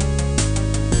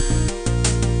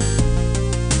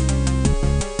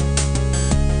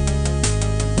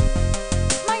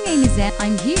 My name is Anne.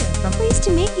 I'm here from. Pleased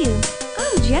to meet you.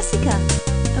 I'm Jessica.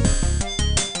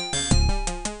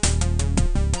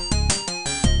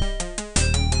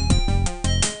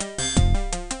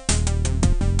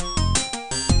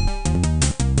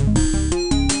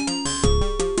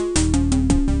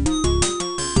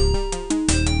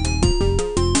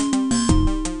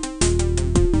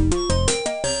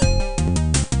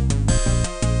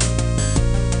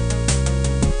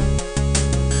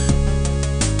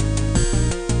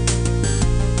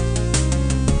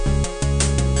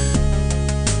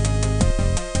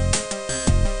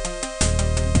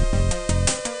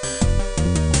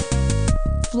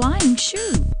 Flying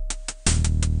shoe.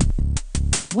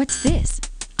 What's this?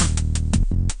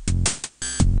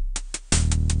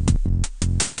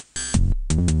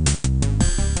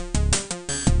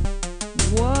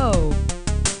 Whoa.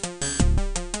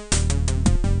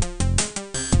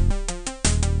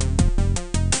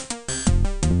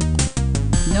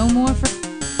 No more for.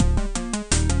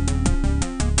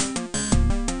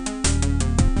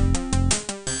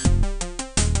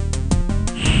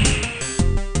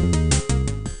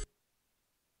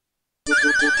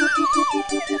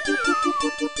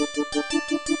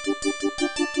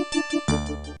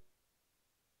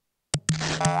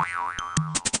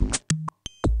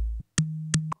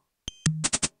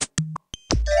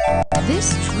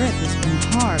 This trip has been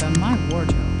hard on my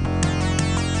wardrobe.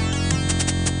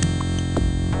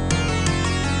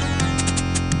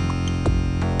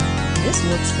 This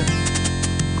looks good.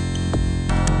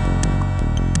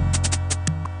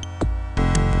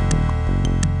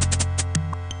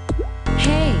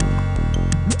 Hey!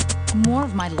 More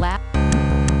of my lap.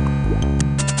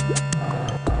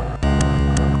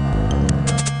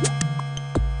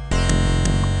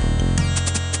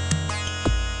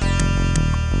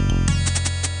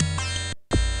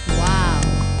 Wow,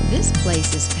 this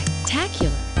place is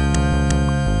spectacular.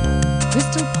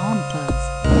 Crystal palm fuzz.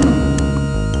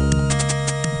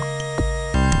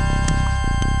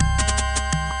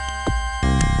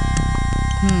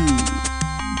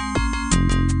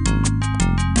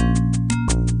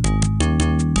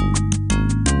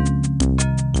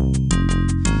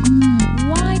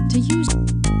 Why to use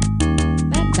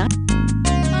that dot?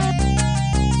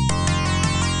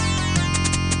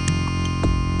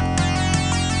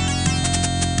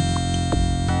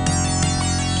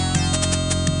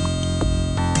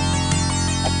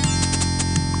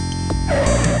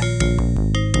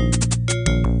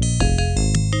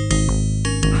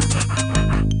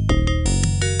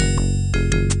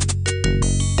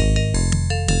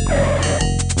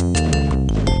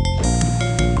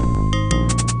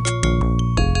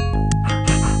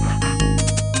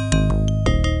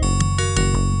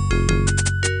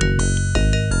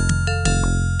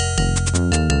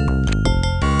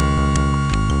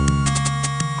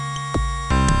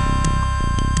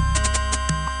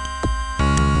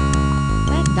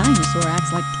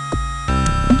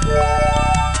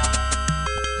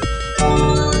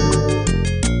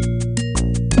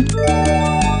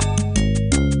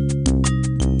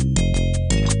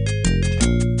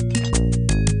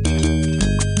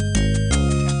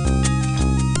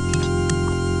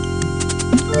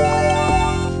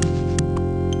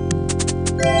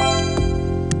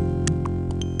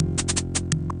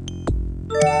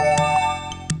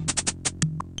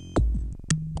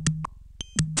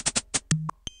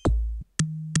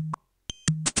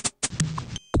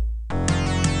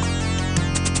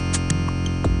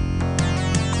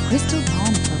 Crystal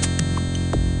palm purple.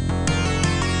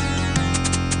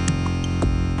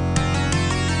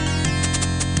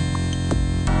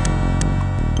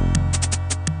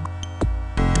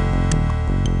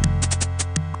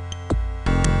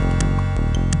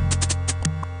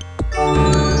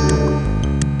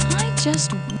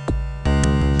 Just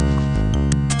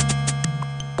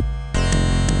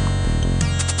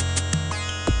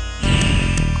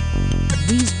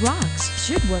these rocks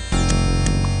should work.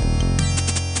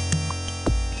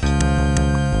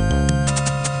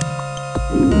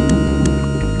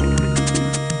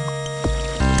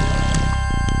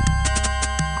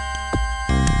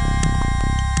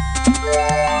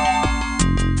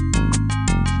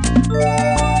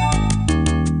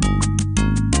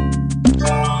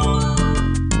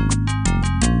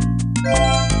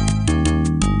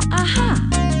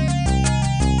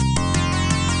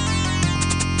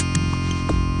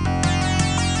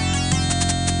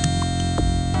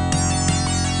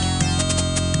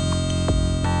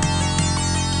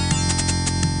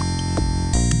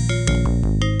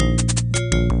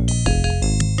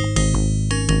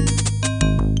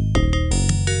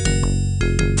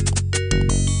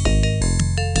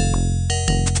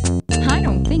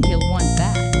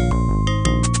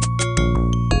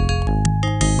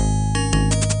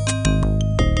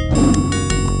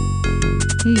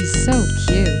 He's so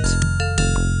cute.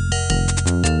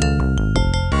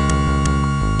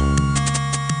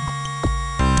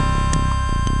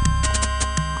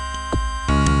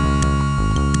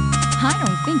 I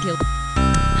don't think he'll...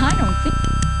 I don't think...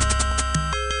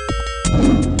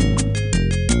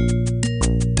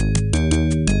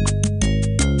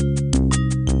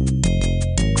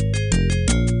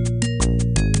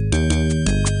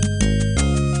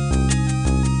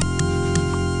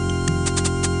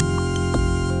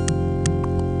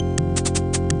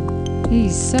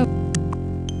 He's so...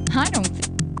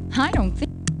 I don't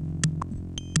think...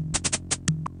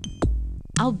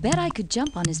 I'll bet I could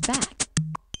jump on his back.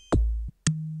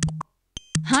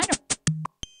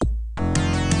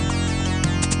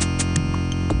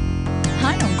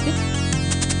 I don't think...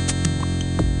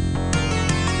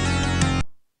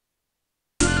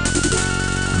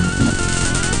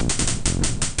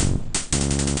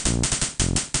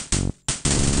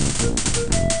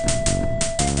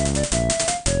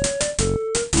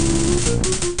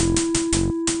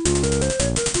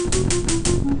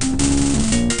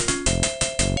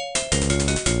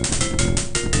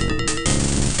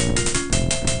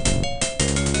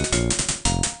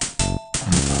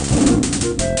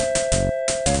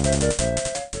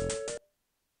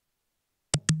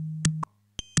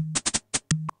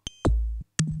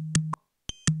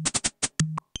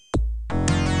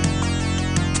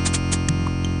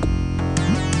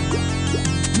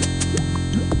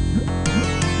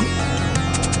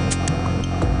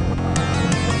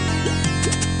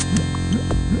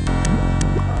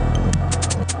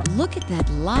 Look at that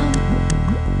lava.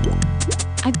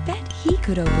 I bet he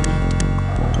could open that door.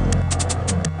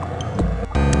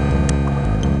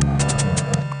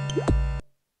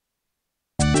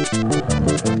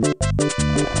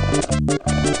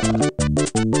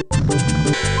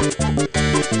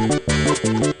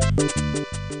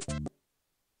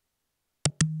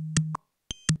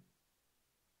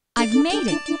 I've made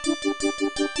it.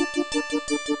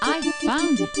 I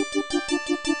found it.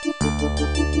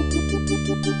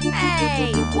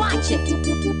 Hey, watch it!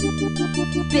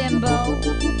 Bimbo!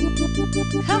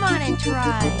 Come on and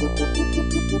try.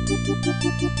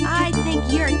 I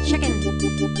think you're a chicken.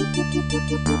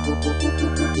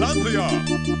 Xanthia!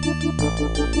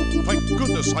 Thank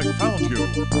goodness I found you.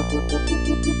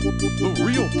 The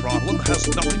real problem has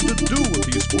nothing to do with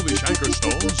these foolish anchor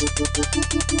stones.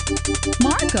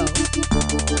 Marco?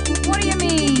 What do you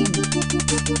mean?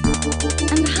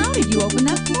 And how did you open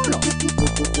that portal?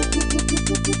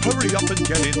 Hurry up and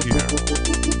get in here.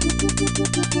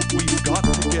 We've got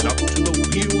to get up to the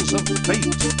wheels of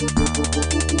fate.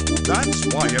 That's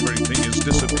why everything is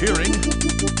disappearing.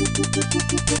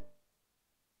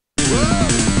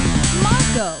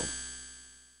 Marco!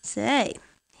 Say,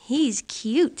 he's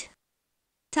cute.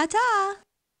 Ta-ta!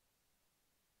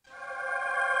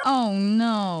 Oh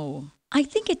no. I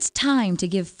think it's time to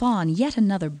give Fawn yet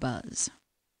another buzz.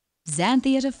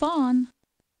 Xanthia to Fawn.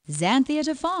 Xanthia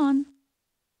to Fawn.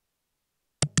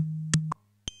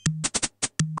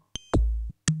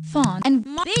 Fawn and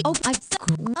big oh I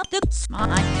screw up the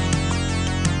smile.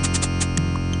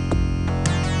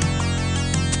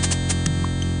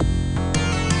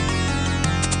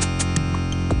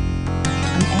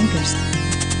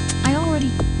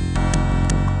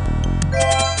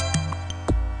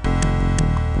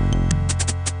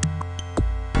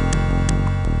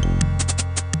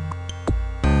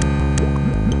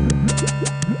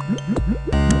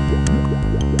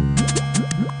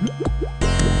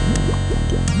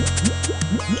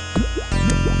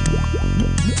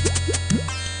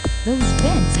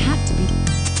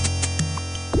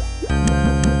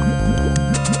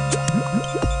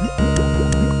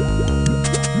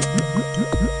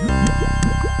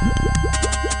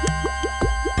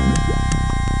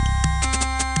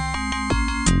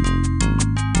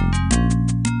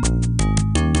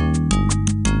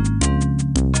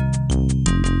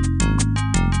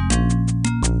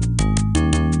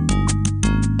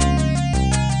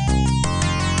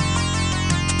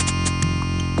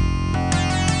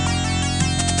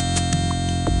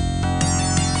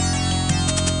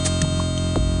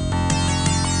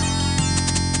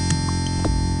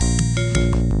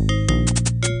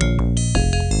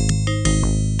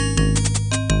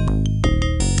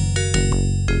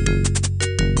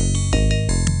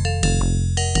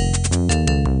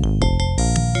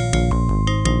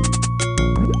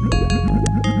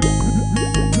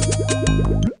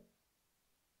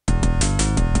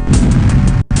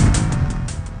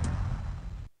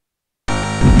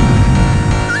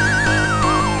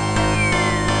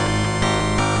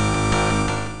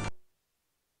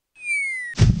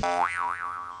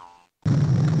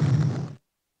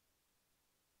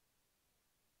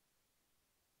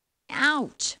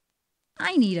 Ouch!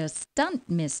 I need a stunt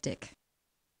mystic.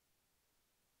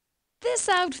 This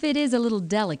outfit is a little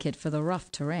delicate for the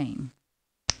rough terrain.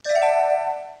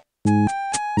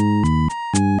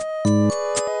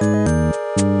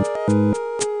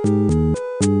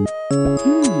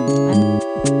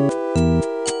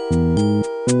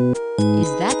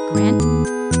 Is that Grant?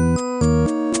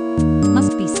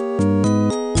 Must be.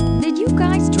 Did you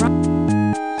guys drop?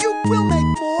 You will make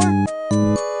more.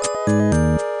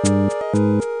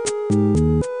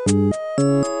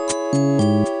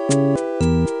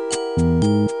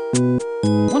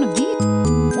 One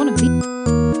of these.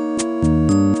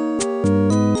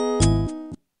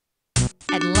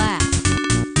 At last.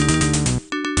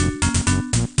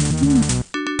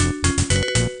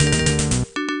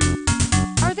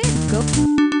 Are there ghosts?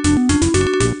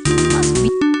 Must be.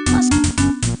 Must.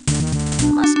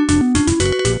 Moss.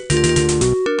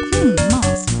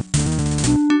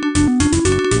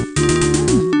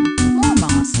 More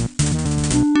moss.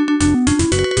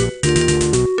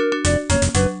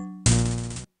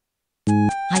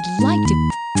 I'd like to.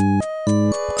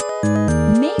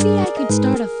 Maybe I could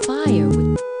start a fire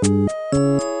with.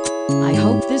 I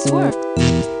hope this works.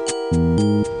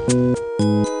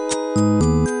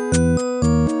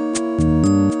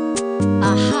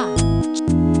 Aha!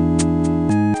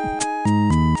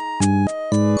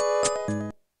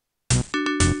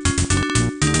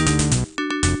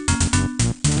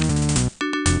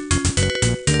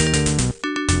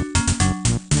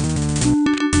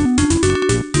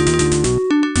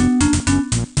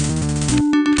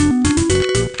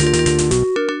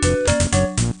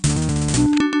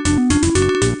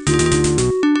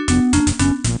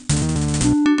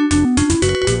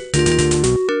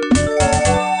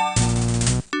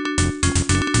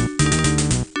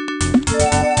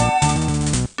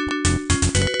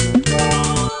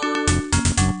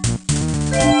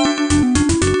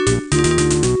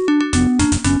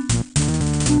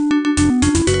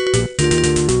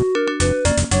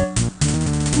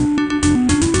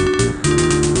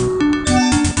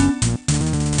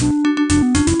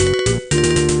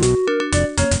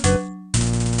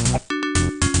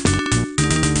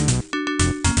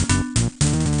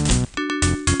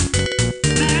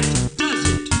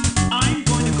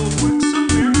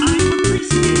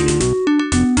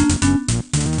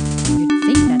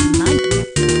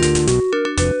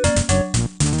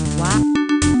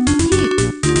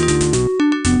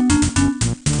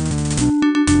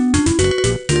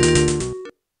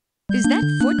 Is that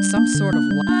foot some sort of...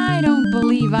 I don't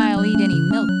believe I'll eat any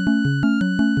milk.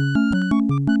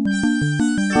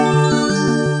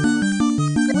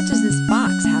 What does this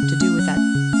box have to do with that?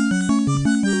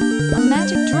 A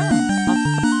magic drum.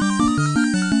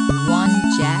 One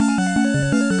jack.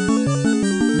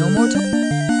 No more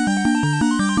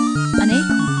an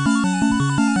acorn.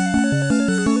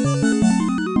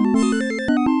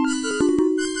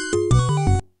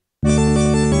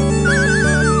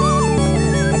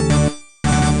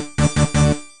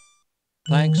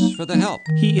 Thanks for the help.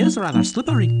 He is rather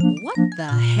slippery. What the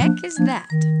heck is that?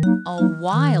 A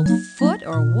wild foot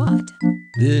or what?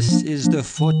 This is the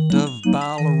foot of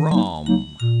Balram,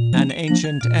 an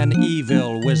ancient and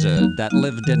evil wizard that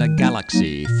lived in a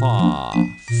galaxy far,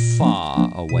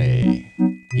 far away.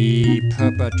 He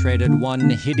perpetrated one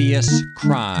hideous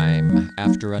crime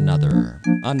after another,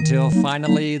 until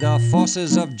finally the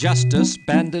forces of justice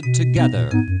banded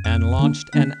together and launched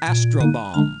an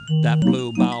astrobomb that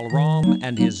blew Balram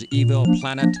and his evil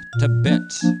planet to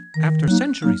bits. After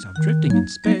centuries of drifting in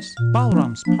space,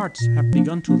 Balram's parts have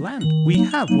begun to land. We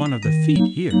have one of the feet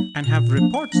here and have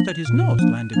reports that his nose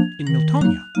landed in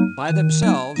Miltonia. By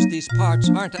themselves, these parts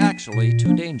aren't actually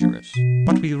too dangerous.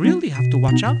 What we really have to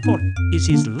watch out for is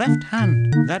his left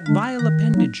hand. That vile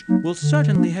appendage will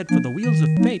certainly head for the wheels of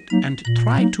fate and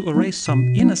try to erase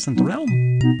some innocent realm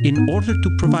in order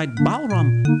to provide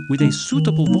Balram with a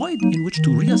suitable void in which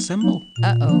to reassemble.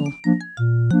 Uh-oh.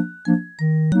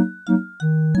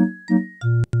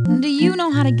 Do you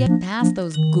know how to get past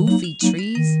those goofy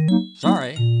trees?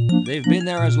 Sorry, they've been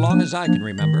there as long as I can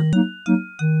remember.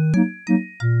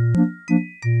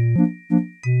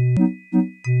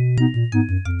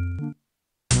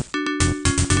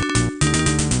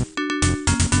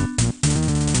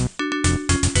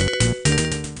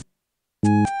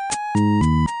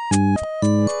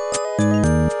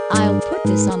 I'll put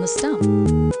this on the stump.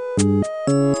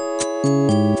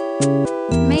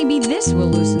 Maybe this will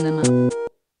loosen them up.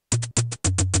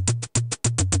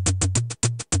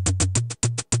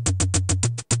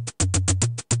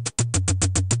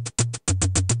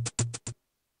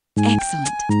 Excellent.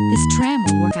 This tram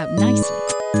will work out nicely.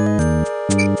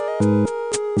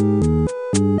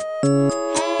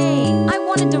 Hey, I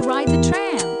wanted to ride the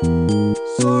tram.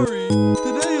 Sorry,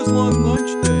 today is long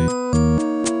lunch day.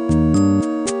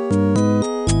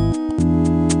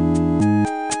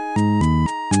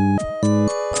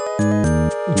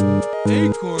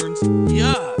 Acorns?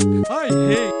 Yuck! I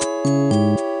hate.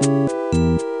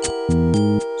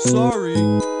 Sorry.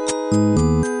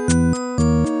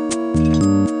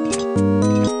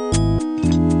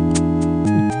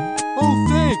 Oh,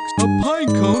 thanks. A pine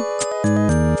cone?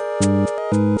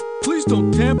 Please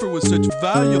don't tamper with such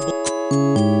valuable.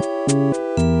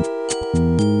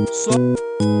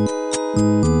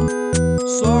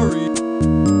 Sorry.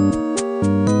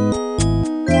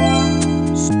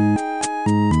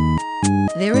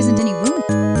 There isn't any room.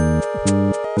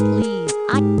 Please,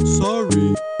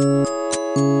 Sorry.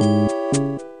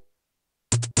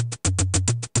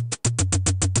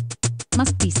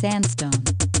 Must be sandstone.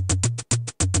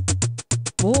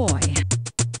 Boy,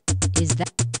 is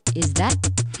that?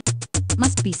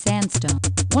 Must be sandstone.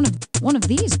 One of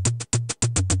these.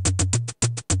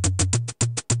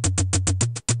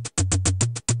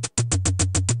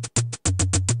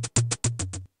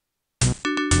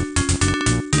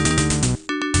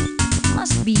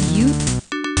 Must be you.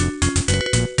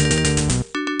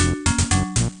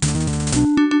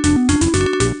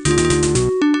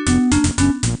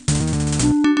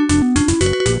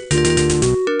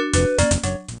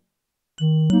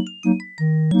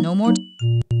 No more.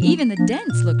 Even the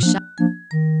dents look sharp.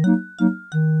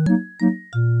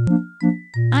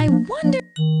 I wonder.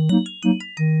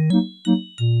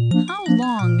 How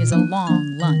long is a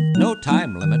long lunch? No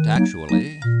time limit,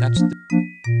 actually. That's the...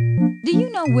 Do you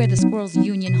know where the Squirrels'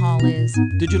 Union Hall is?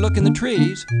 Did you look in the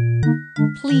trees?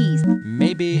 Please.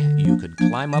 Maybe you could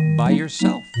climb up by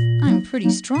yourself. I'm pretty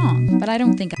strong, but I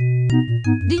don't think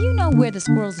Do you know where the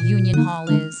Squirrels' Union Hall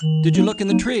is? Did you look in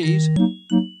the trees?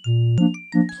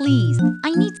 Please,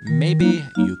 I need... Maybe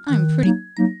you... I'm pretty...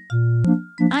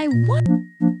 I want...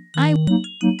 I...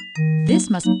 This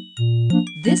must...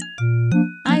 This...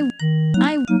 I...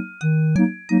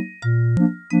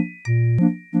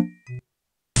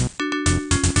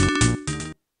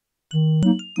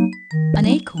 An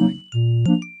acorn.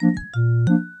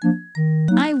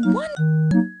 I want...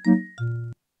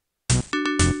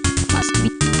 Must be...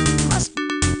 Must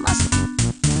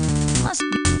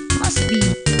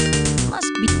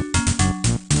be...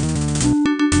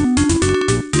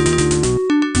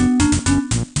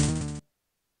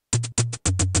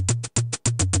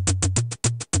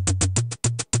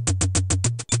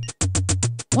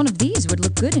 One of these would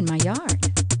look good in my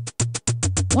yard.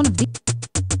 One of these...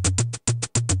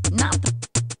 Not the...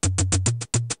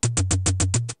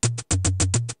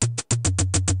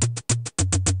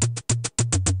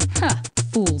 Ha!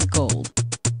 Fool's gold.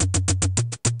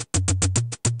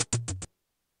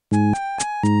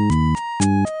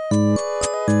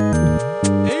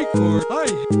 Acorn,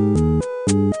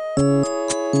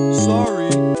 Sorry,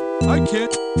 I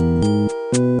can't.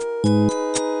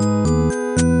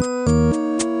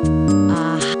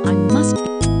 I must be...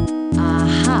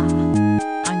 Aha!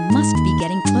 I must be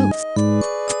getting close.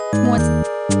 What's...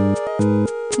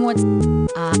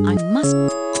 I must...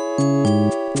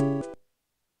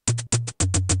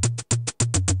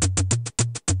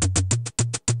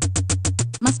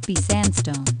 Must be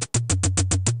sandstone.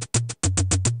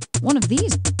 One of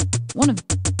these... One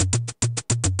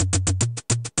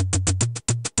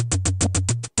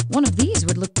of these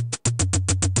would look...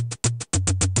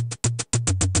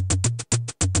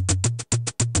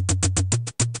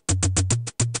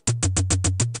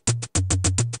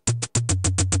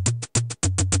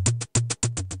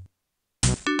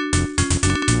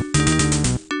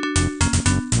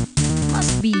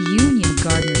 Must be union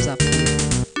gardeners up here.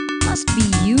 Must be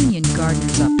union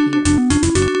gardeners up here.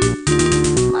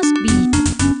 Must be...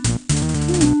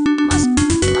 Must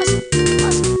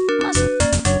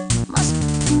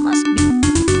be...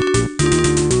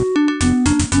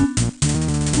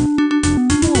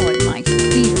 Boy, my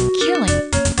feet are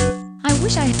killing. I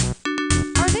wish I...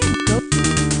 Are there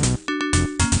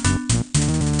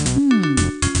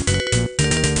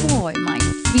Boy, my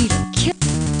feet are killing.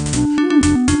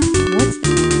 What's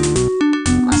that?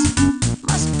 Must...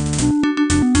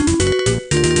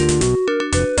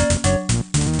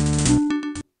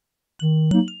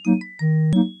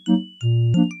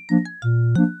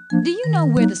 Do you know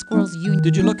where the Squirrels' Union...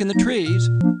 Did you look in the trees?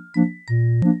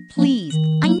 Please,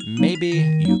 Maybe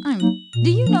you...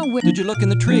 Do you know where... Did you look in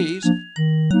the trees?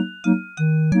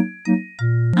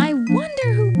 I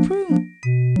wonder who pruned...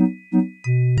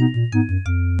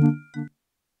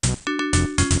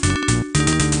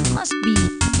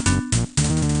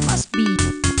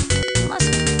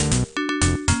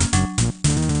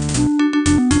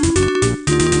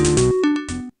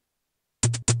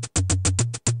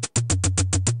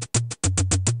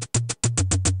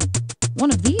 One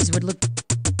of these would look...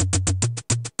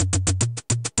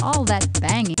 All that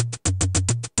banging.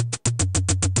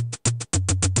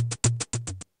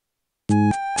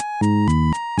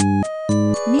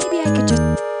 Maybe I could just...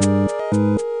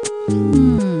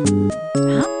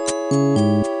 Huh?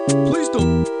 Please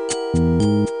don't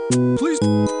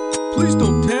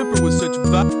tamper with such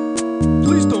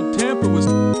Please don't tamper with...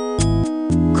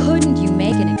 Couldn't you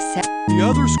make an exception? The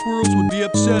other squirrels would be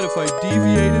upset if I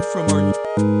deviated from our...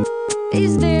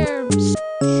 Is there...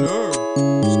 Sure.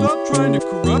 Stop trying to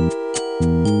corrupt...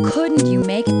 Couldn't you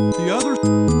make it? The other...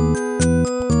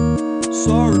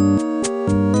 Sorry.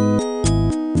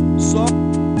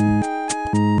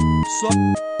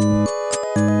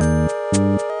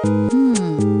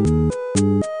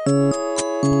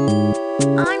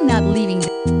 I'm not leaving.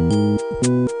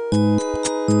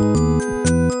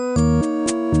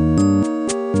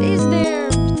 Is there...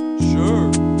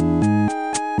 Sure.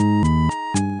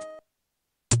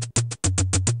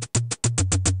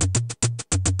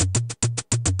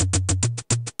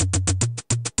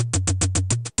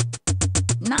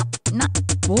 Not...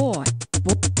 Boy.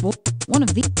 One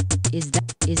of these... Is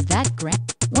that grand?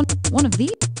 One of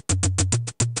these...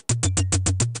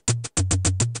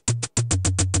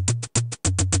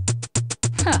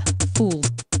 Huh, fools.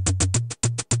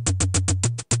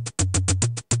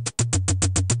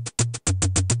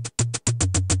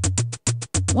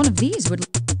 One of these would...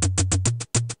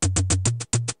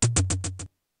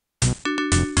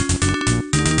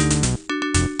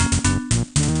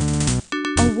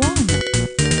 A walnut.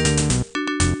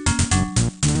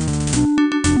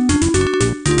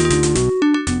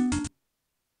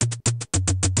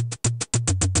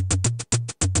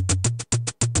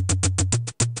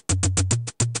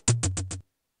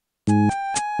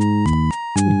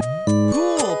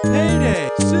 Cool, payday.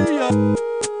 See ya.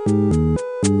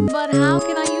 But how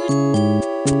can I use...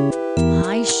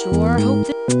 I sure hope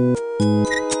that...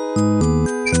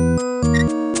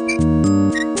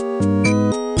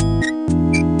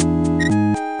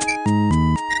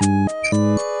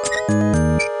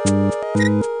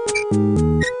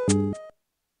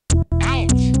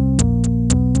 Ouch!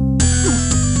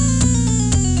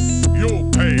 You'll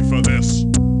pay for this.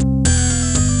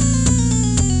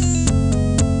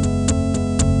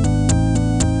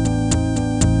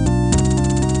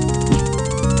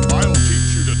 I'll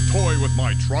teach you to toy with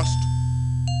my trust.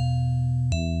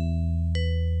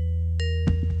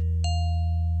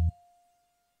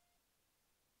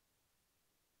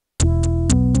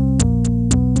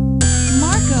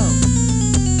 Marco!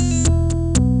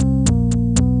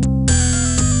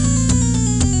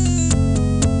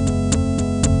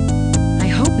 I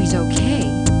hope he's okay.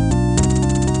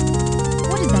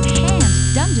 What has that hand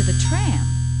done to the tram?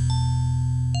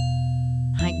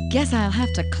 I guess I'll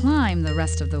have to climb the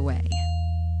rest of the way.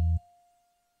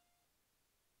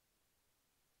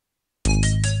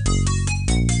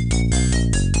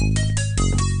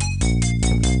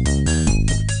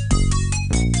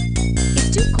 It's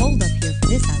too cold up here for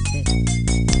this outfit.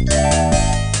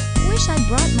 Wish I'd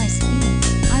brought my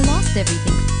skis. I lost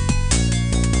everything.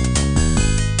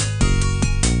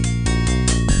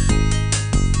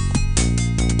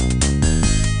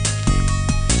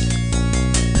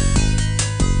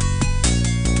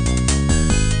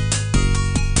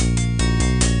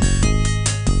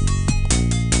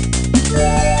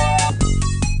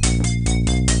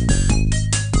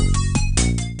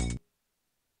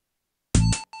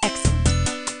 Excellent.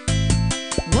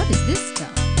 What is this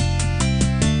stuff?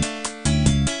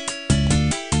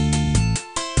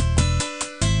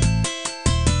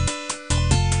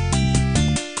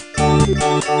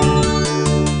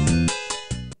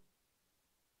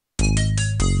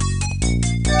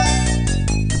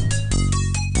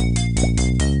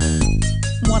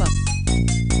 What a...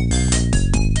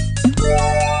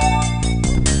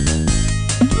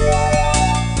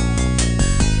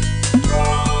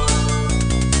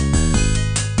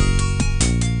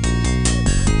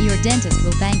 Your dentist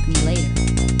will thank me later.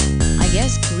 I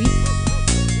guess creep.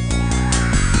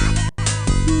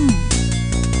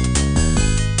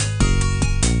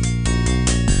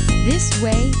 This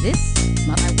way, this...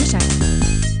 Well, I wish I...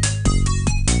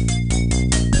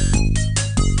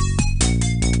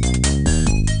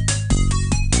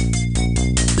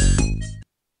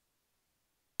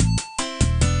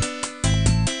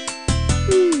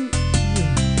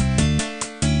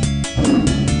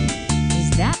 Is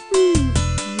that...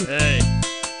 Hey.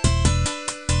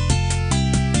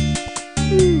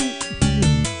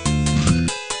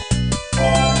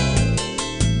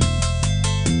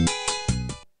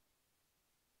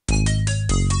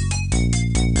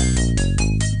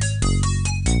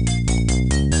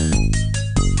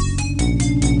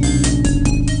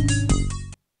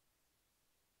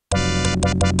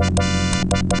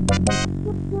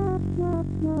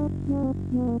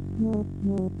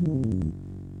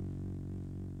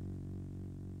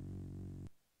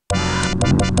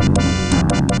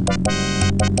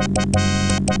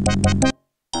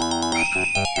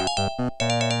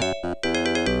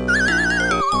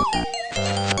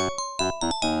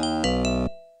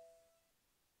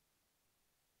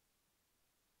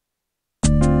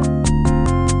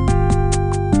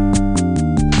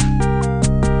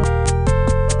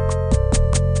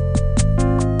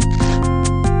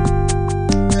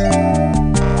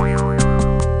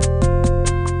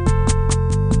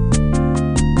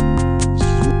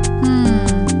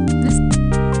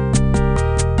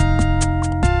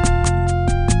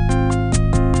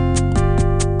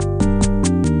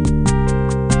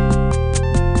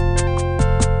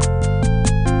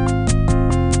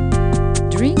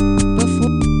 Drink before.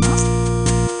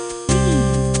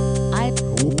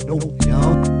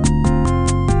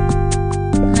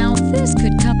 Now this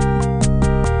could come.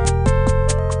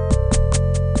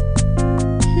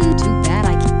 Too bad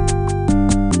I can't.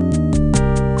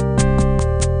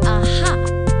 Aha!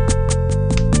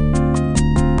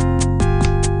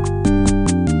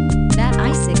 That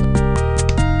icicle.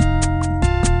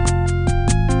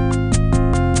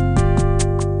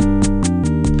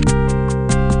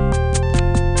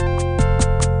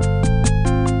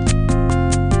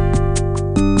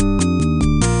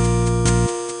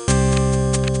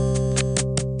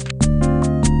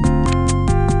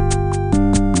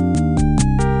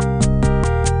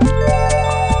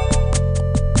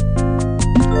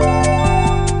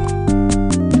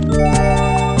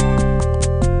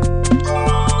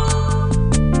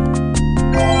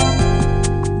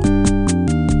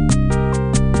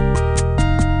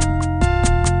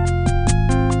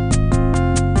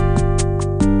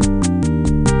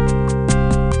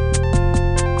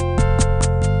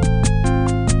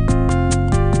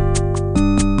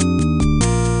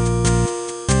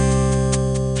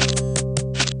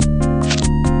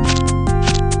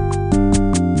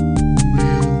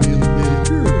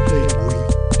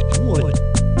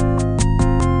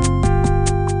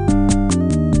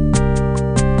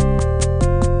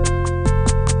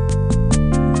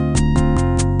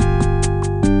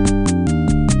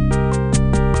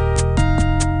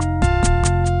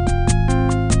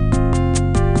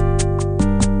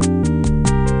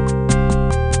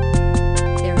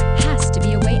 There has to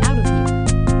be a way out of here.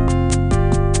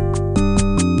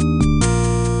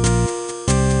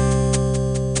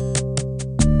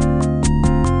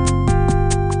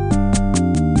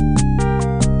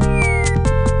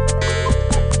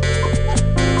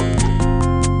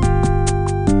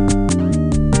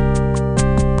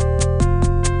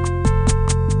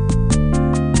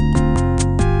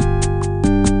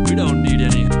 We don't need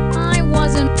any. I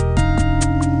wasn't.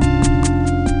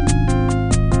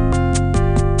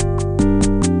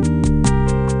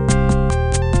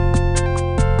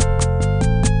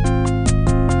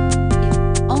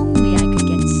 If only I could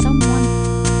get someone.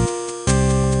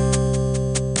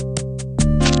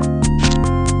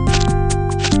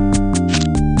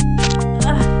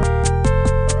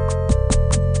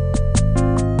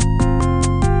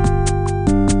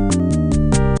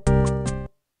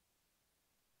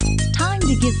 Time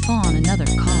to give Fawn another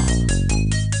call.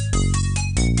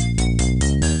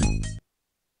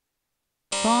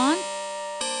 Fawn?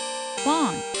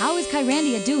 Fawn, how is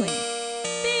Kyrandia doing?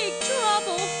 Big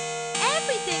trouble!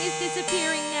 Everything is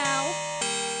disappearing now.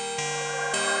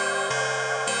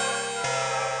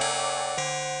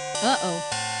 Uh-oh.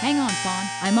 Hang on, Fawn.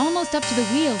 I'm almost up to the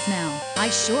wheels now. I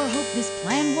sure hope this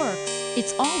plan works.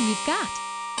 It's all we've got.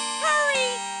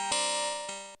 Hurry!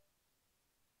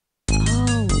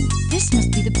 Oh, this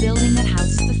must be the building that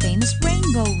houses the famous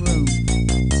Rainbow Room.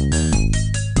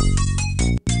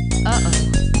 Uh-oh.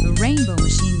 The rainbow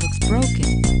machine looks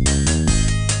broken.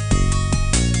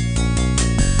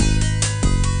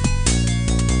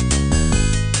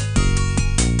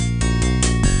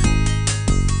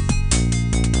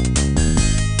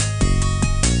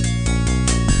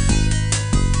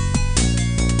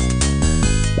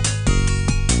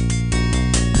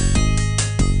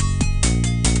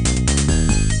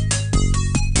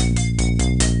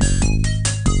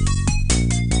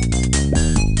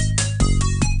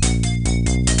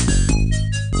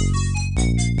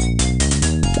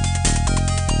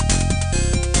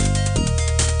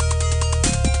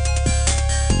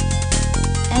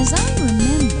 As I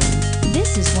remember,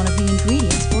 this is one of the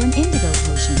ingredients for an indigo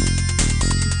potion.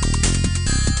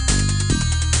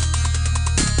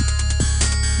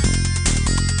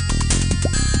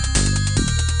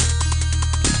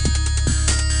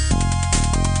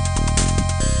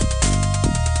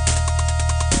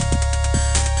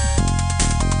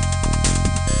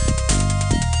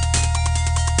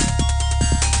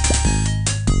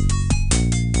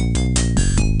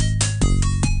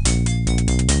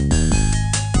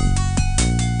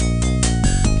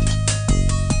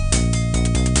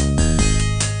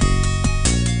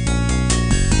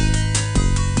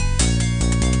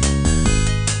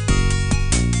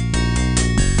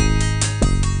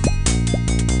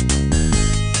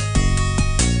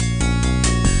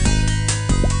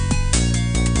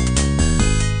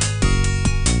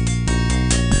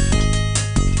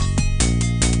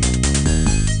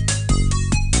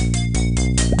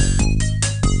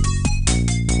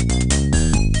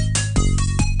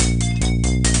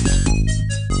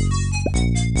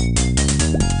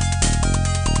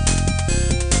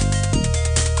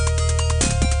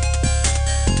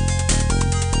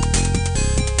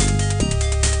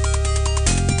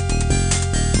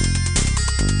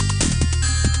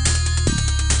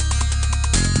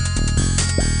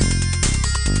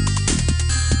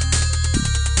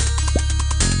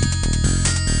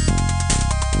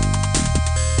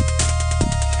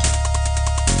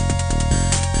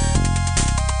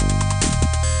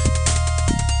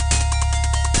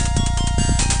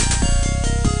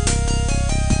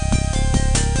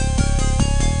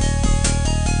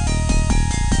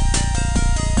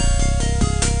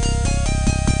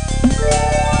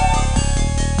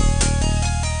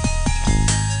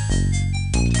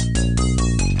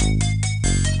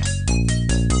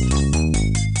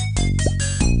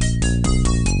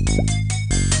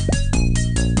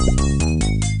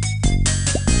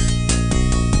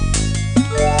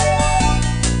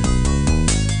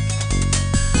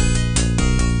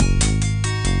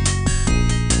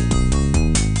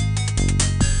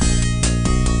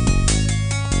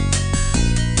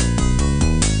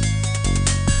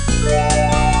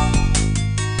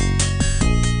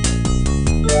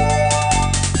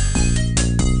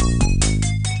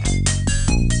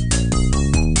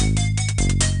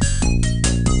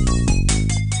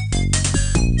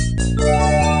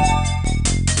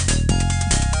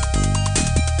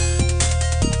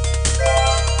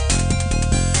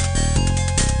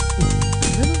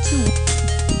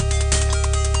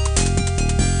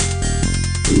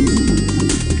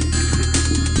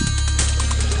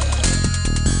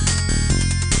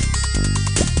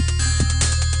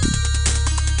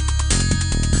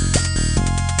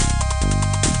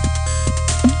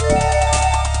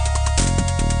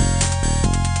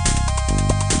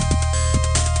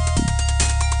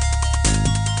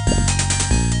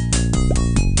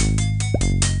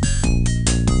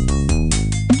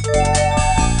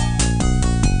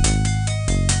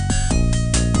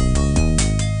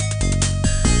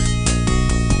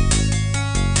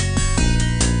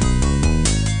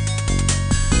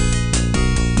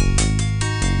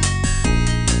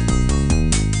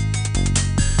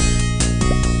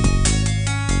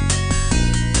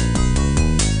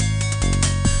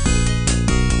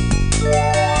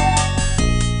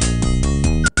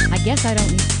 guess I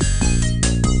don't need...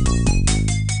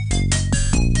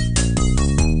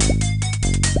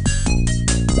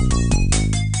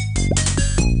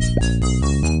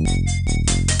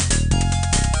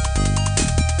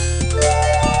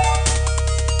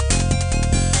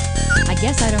 I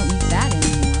guess I don't need that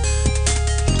anymore.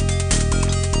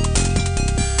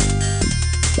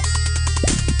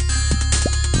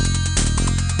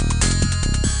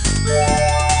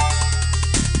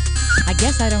 I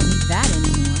guess I don't need that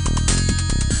anymore.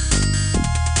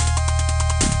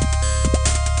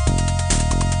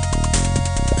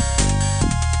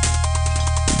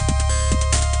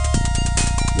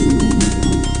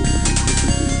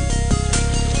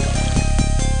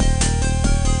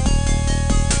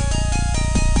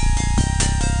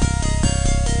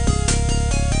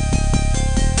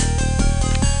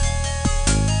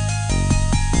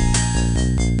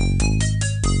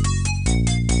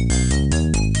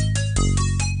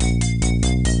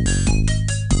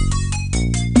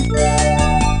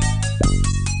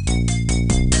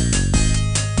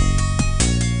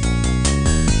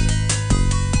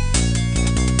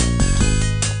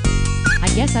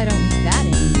 I guess I don't need that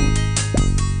anymore.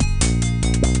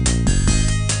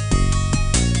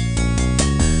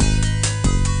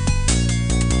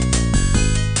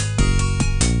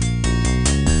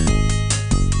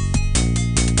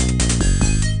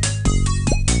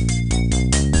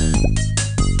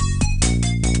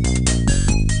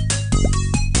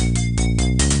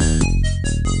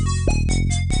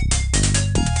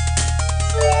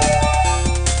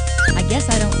 I guess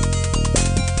I don't...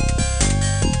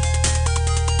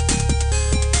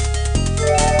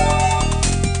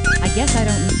 I guess I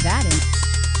don't need that in...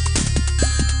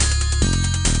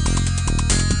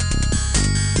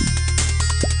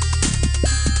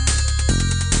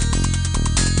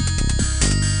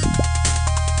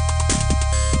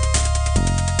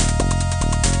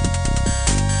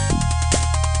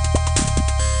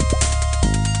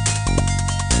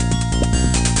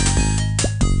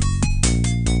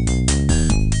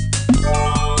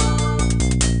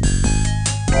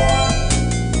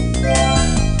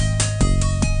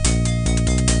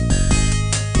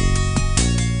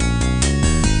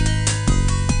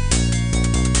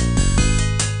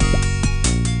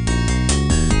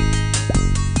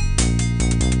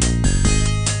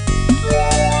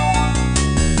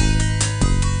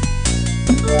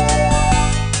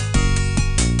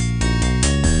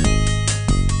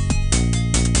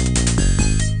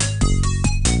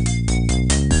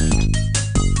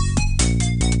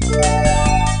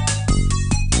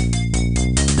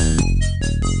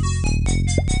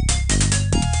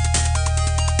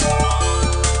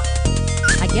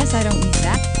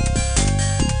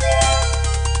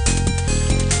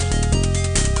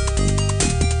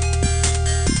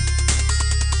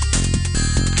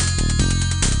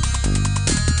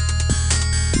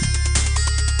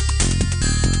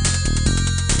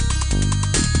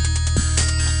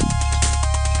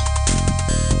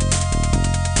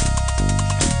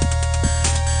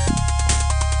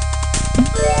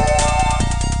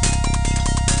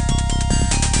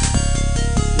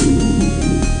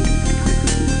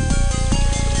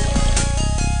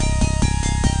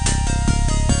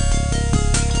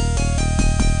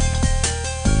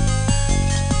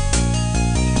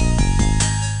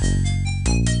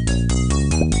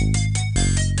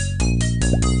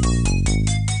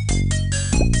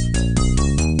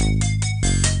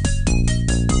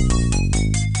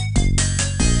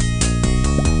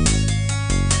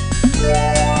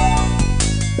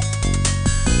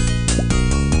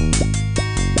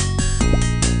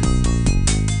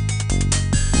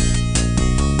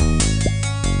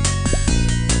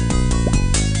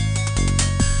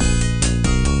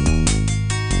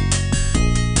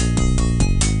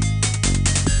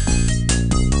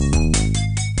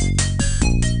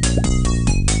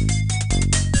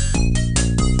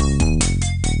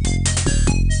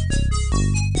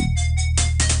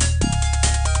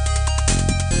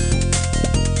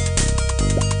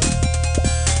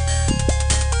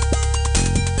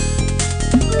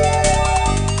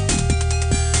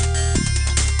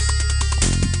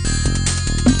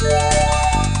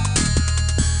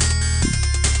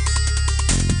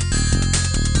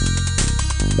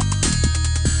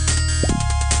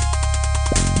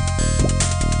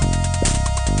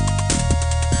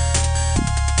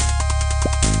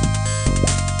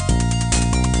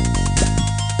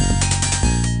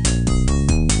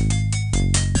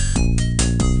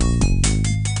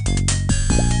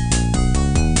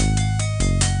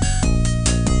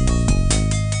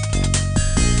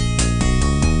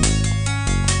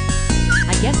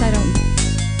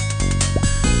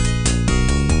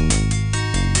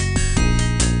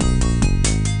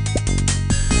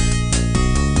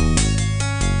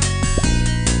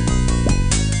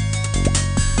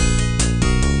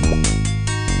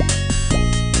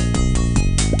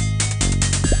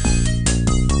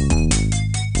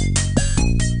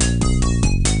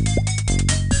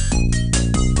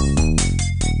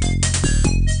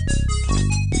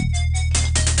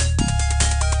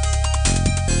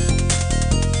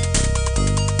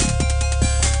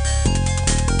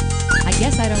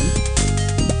 I don't...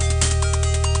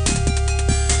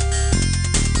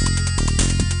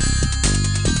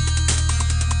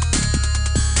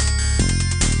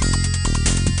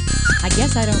 I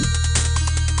guess I don't...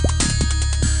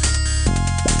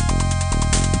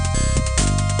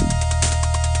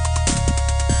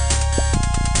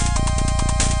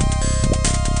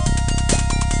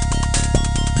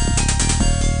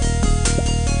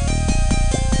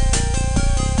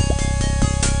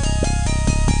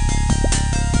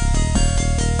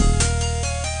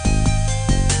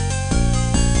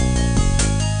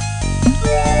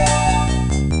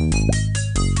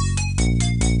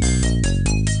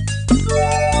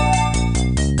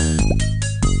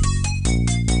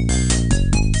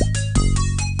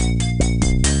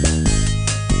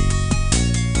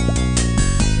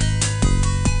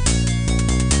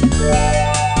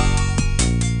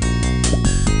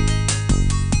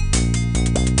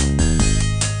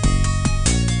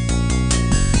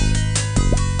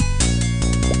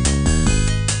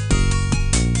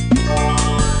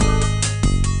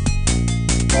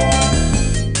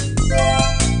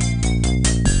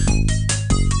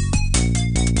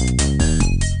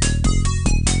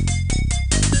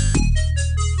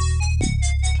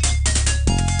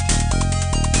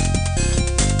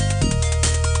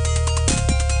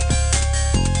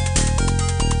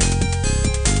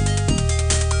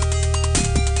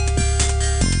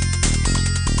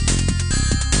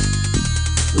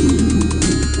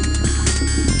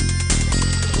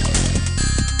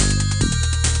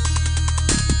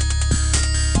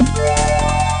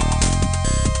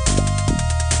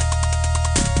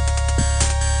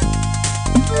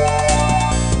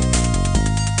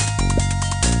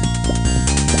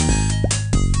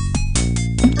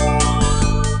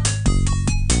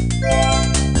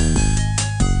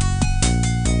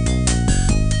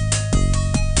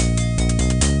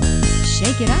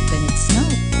 Shake it up and it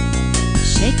snows.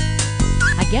 Shake.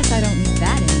 I guess I don't need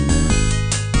that anymore.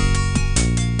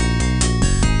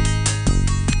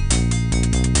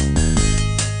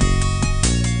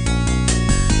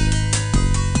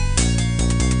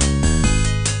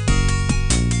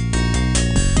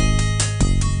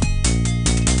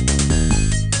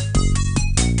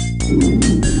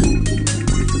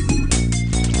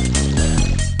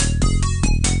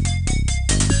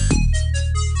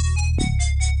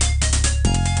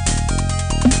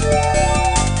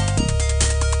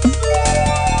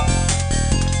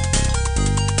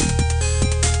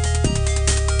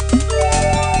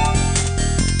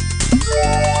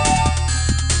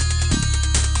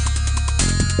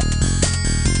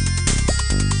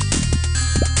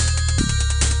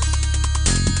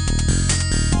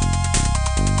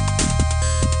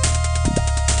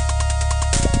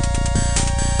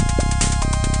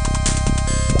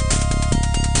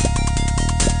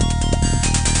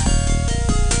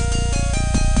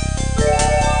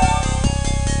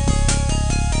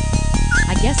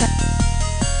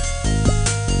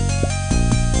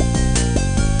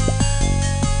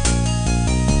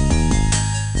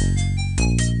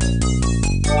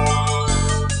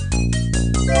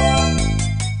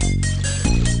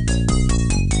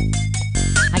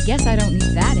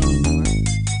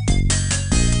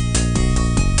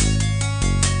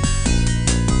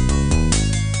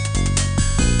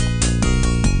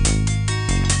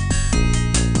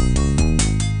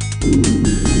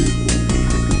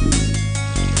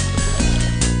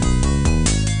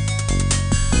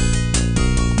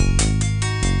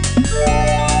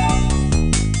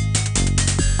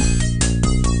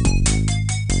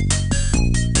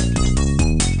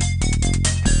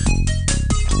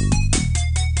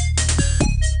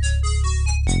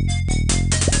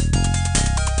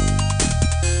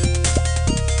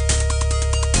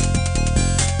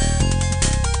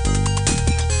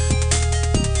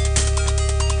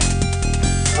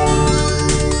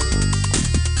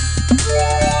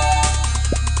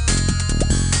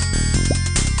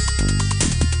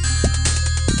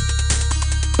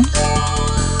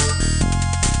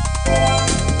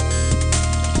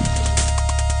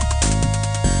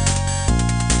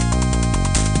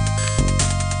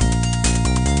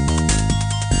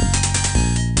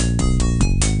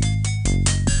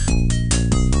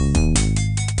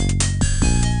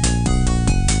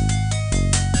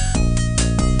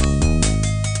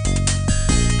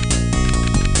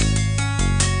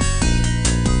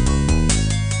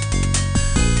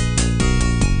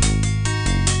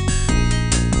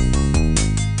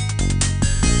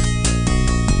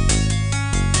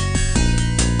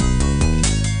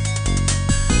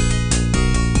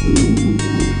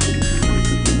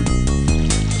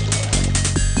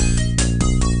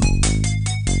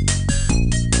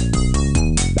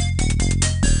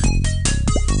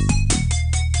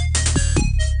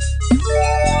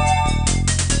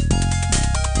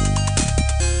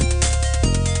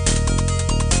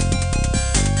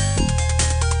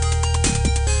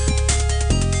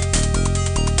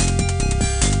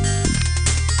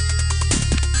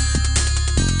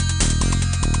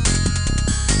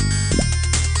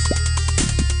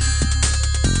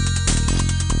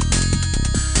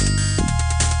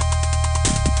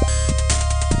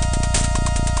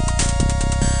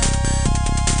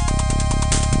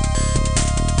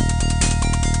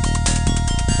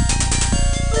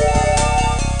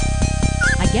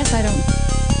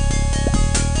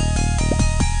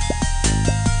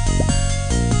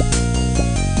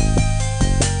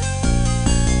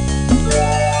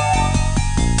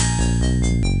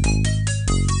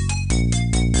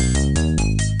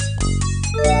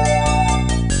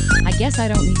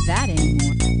 that anymore.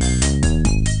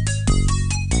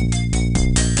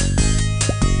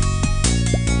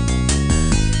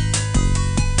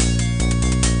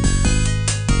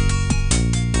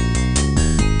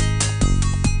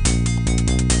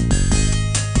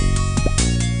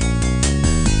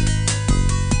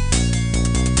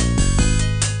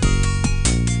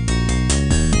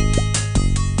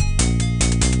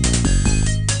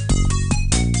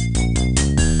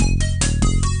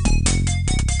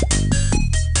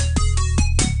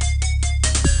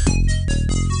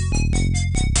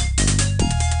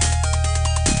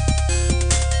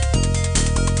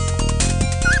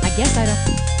 I guess I don't.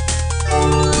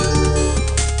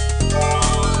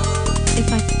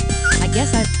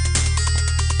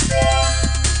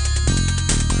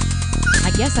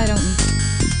 I guess I don't need.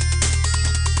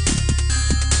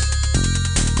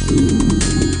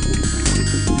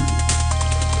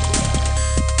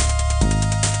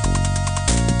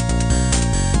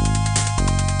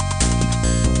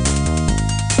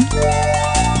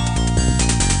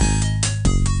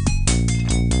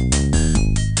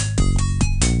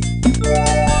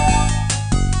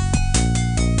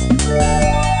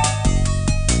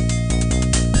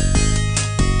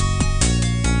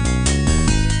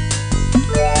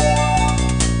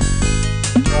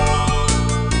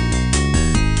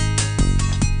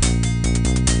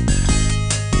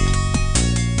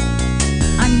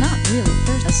 I'm not really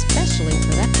thirsty, especially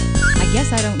for that. I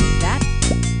guess I don't need that.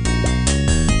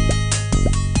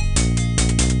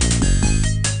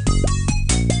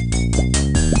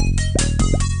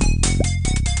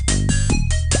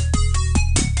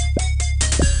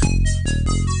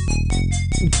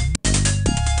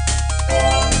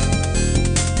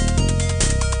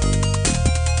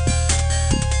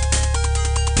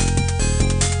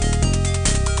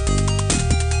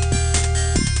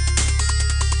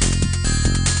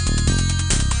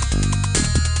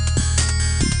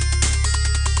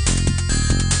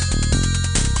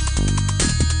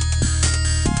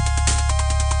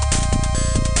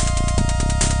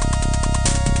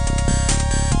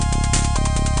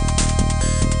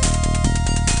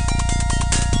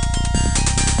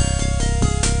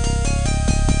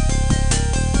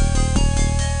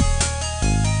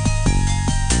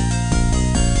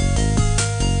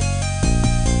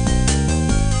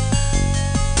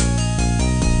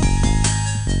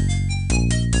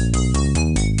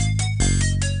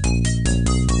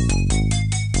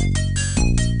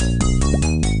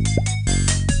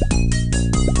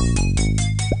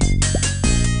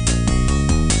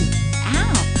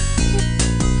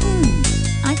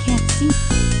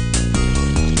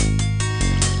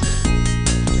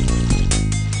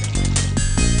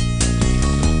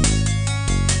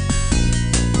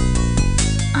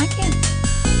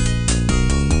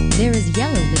 There is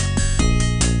yellow liquid.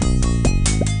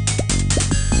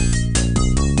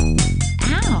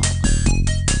 Ow!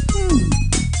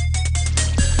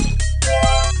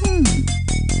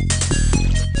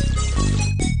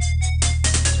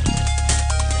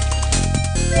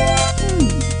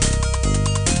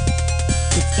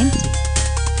 It's empty.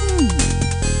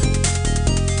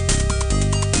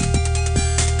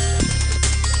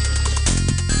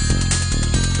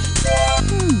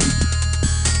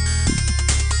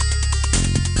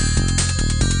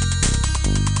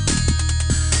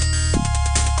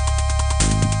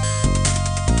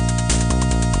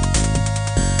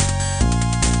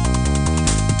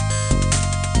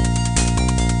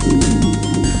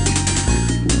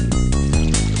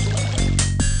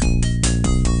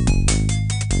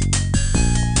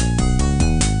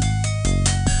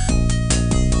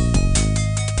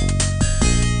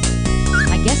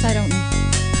 I guess I don't need.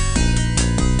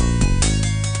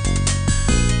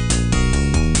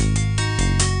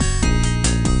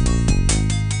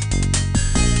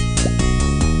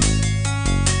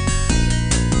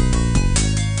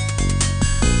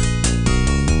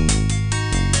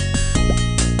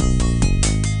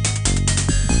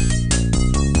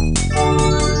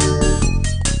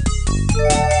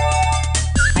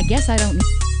 I guess I don't need.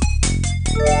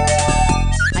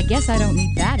 I guess I don't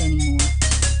need that anymore.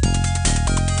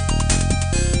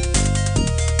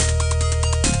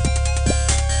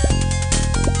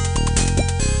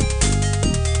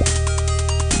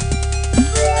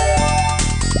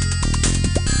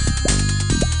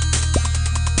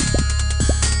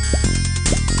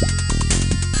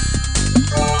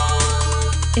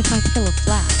 If I fill a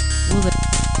flask, will it?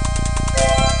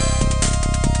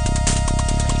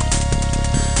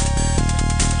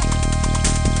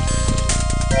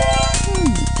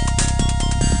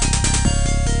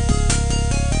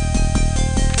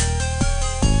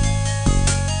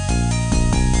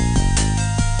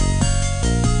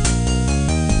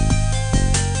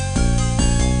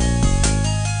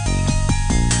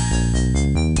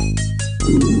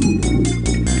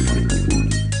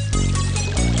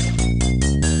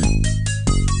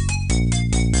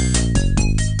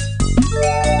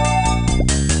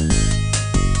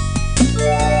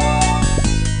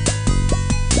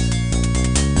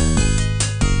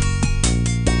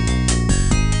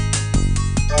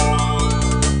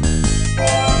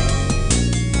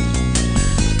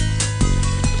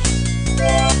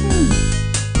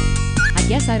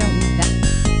 need that.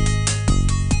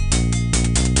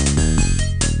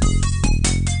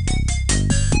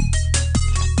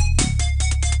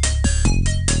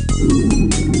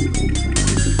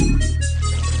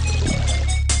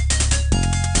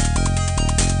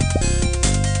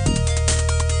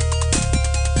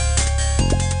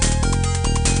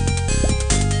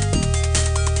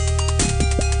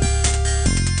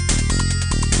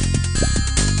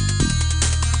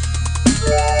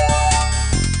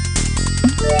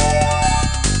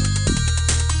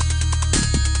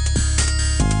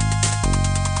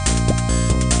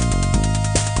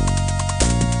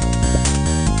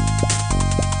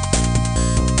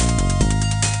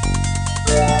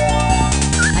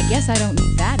 I guess I don't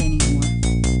need that anymore.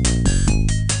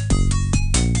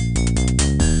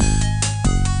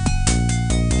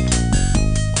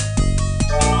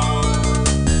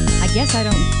 I guess I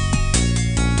don't.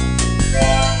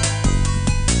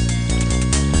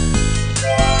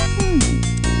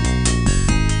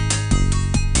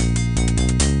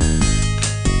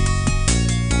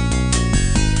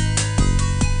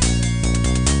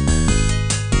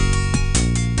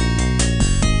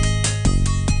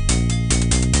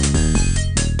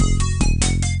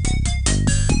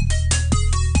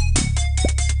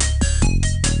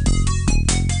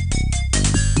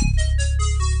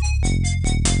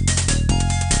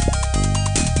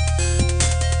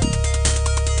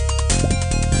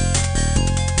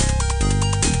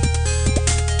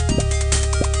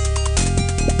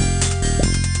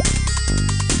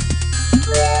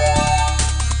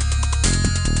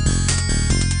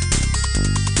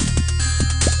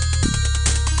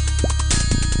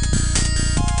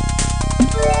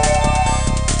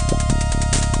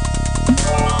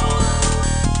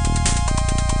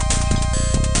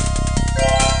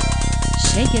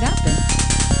 Shake it up and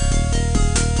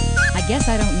I guess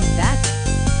I don't need that.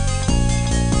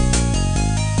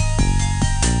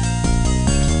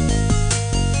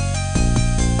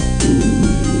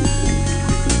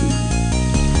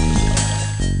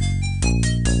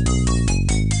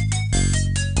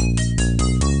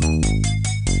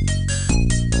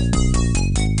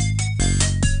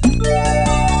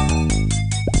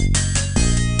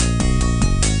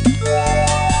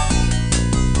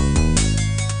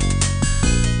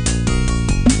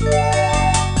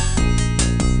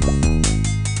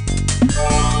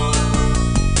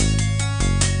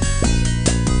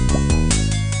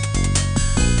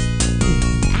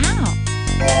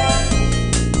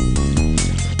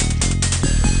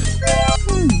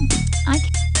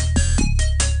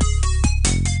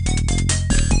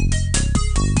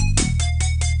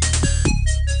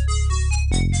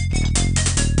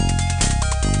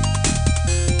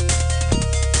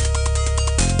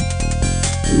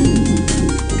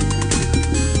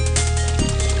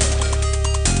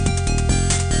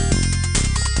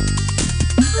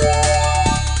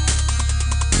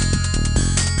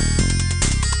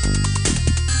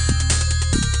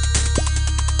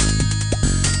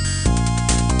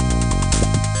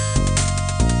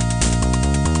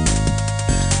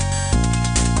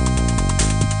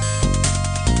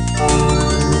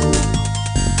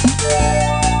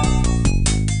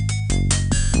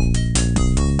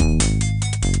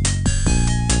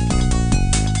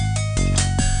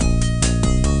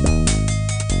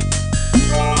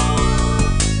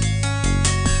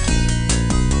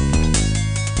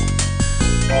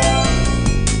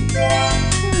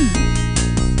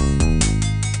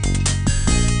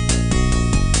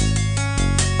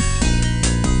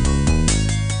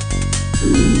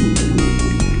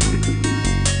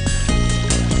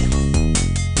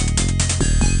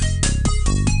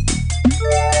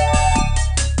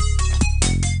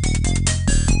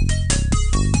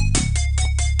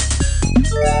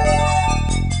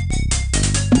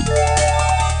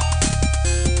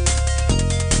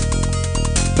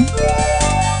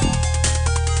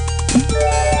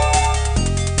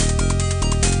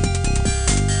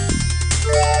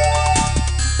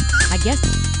 Guess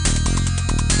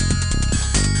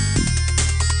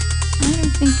I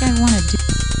don't think I want to do.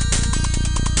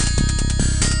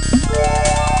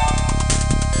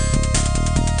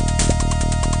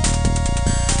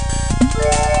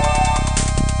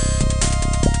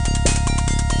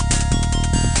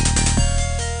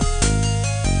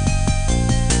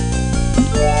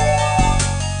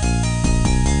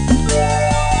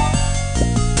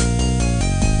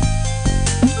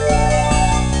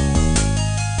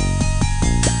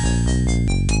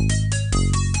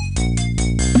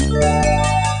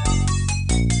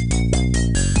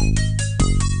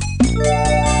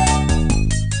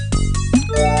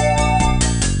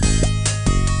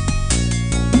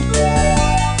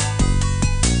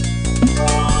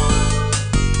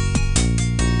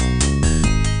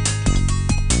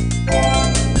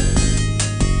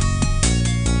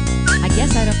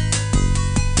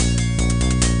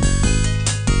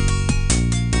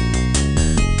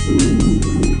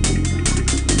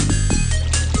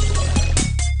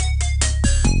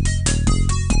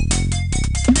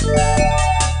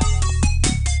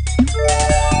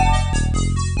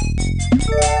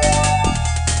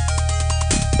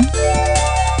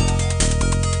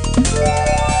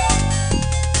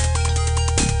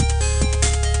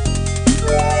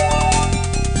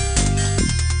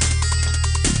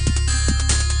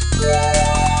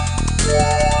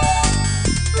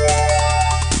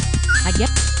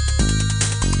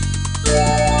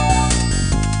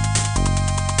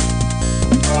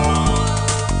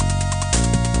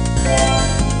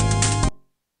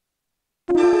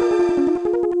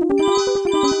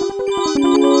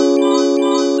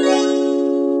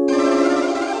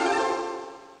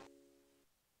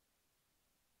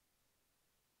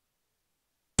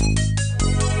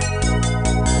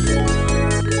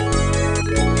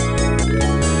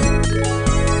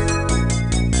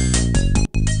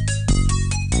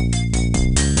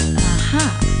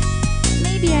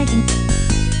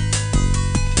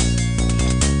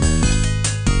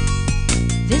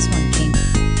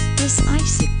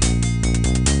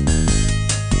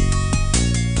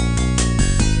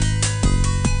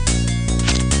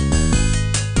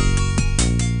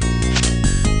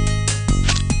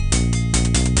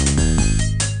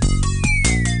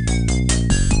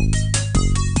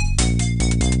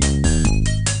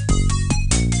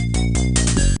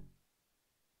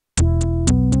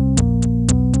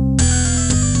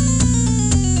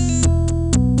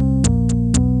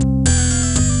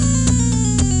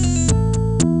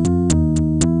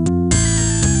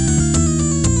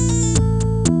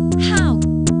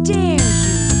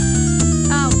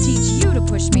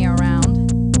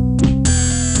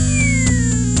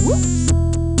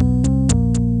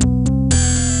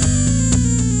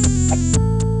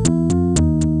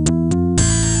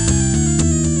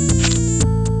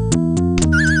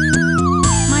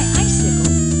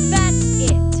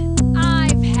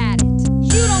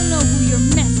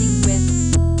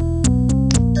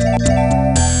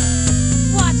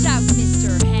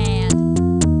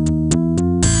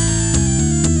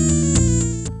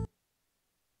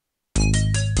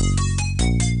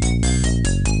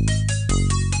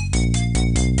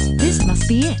 must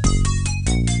be it.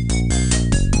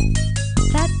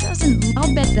 That doesn't...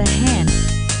 I'll bet the hand.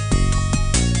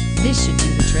 This should do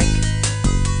the trick.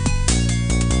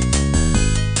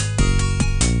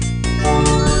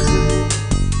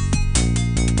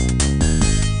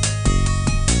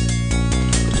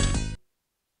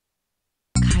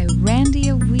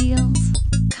 Kyrandia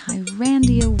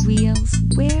wheels,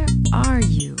 where are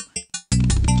you?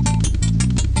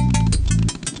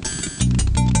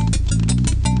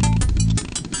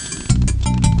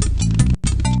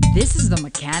 This is the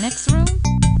mechanic's room?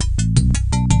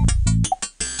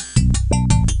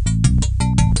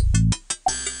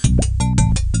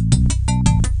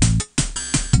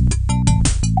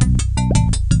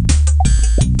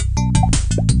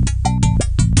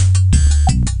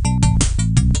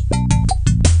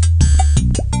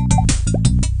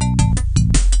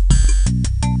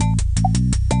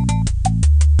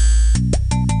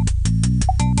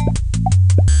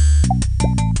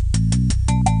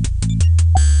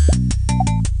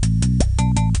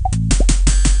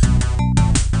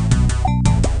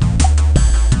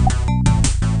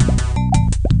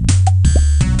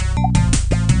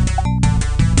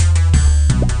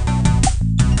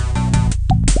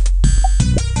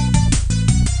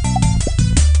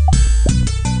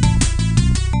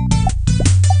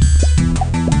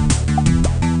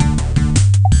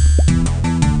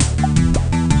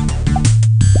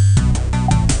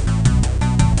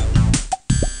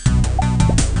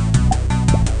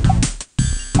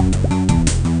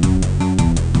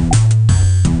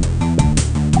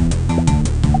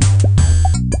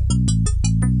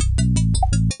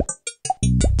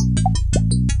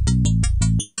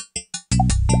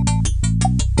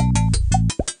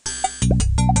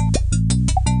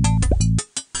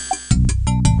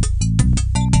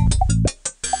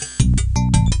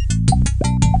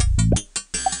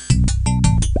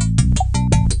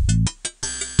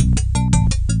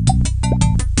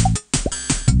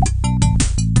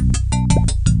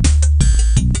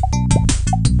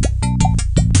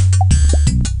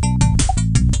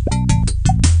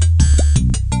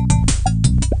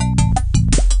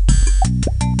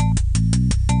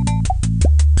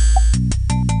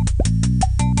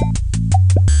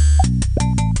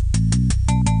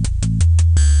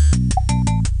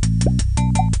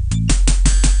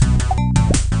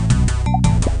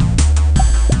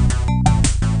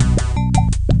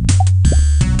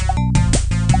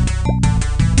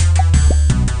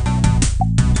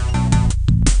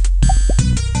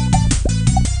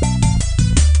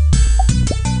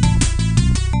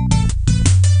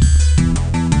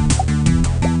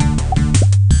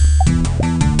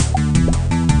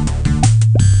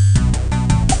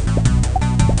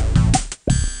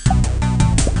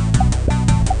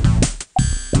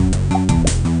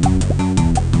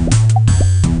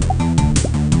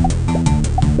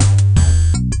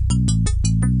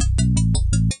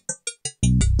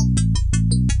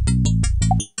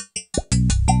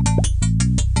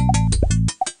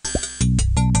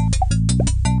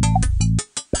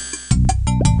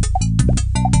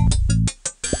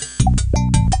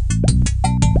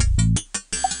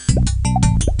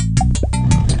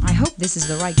 This is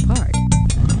the right part.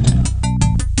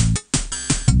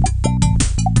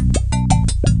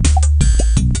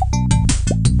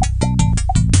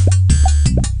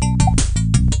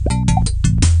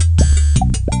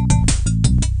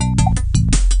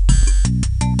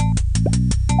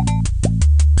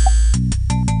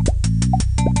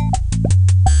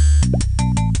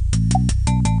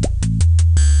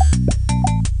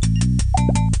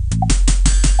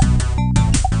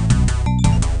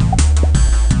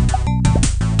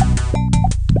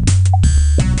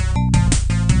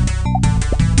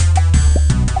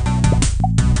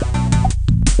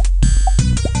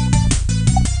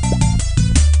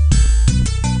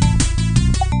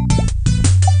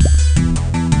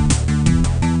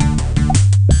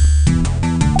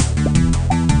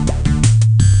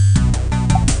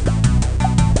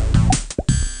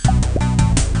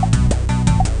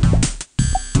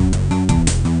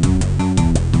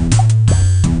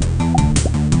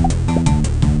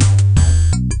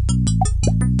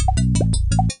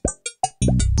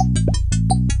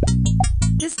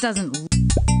 Doesn't.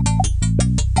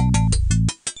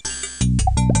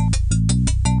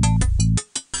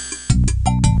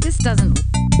 This doesn't.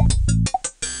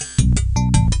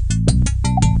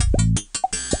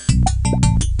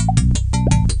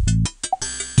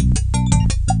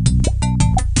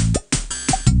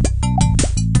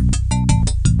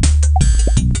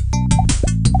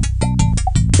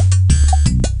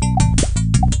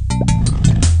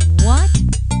 What?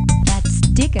 That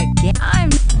stick again?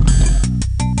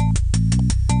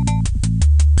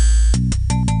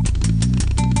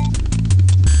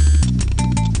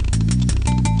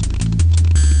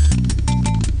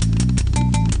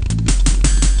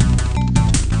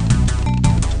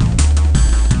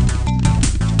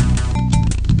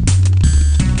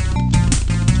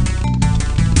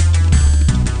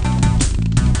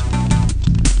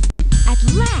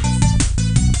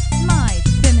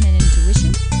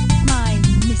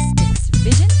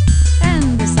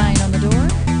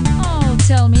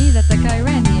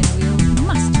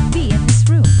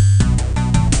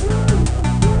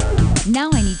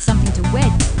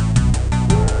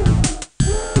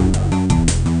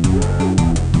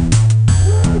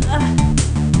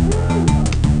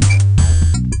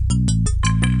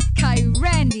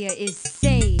 is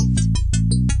saved.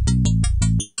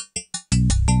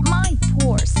 My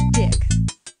poor stick.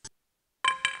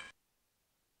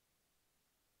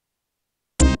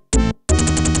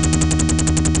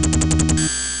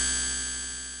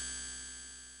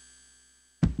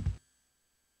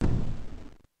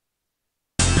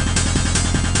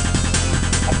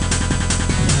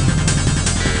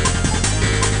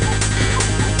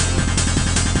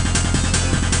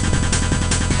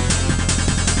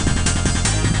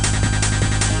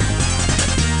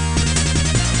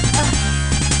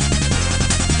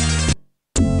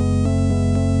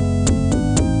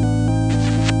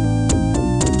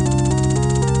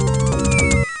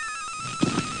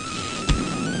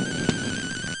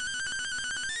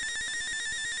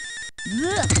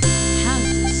 Ugh, how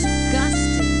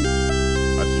disgusting.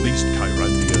 At least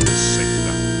Kyrandia is safe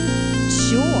now.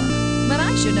 Sure, but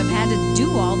I shouldn't have had to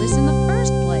do all this in the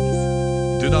first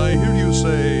place. Did I hear you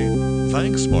say,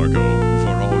 thanks, Margot,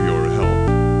 for all your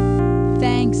help?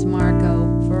 Thanks, Marco,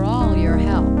 for all your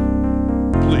help.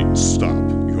 Please stop.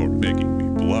 You're making me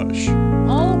blush.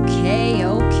 Okay.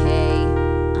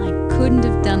 I couldn't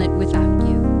have done it without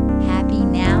you. Happy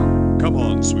now? Come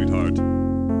on, sweetheart.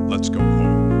 Let's go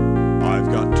home.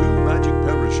 I've got 2 magic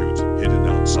parachutes hidden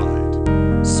outside.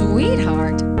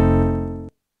 Sweetheart.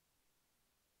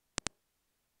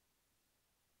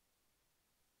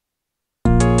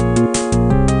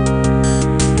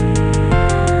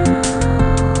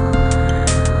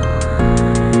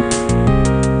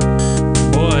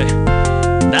 Boy,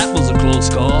 that was a close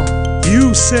call.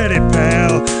 You said it,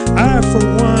 pal. I, for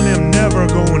one, am never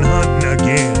going hunting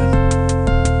again.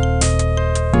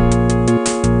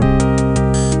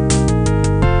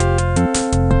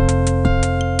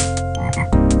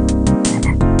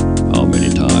 How many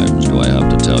times do I have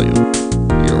to tell you?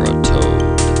 You're a toad.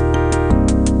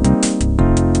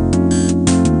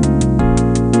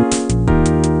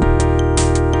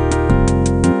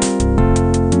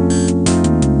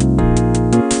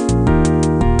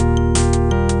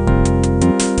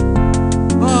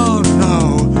 Oh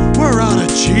no, we're out of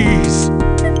cheese.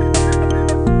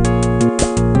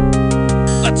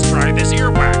 Let's try this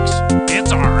earwax.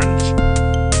 It's orange.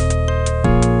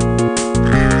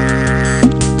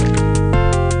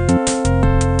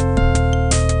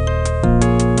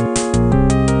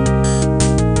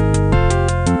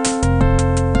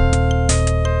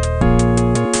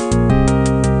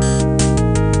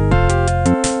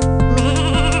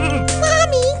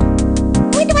 Mommy,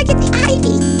 when do I get the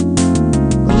ivy?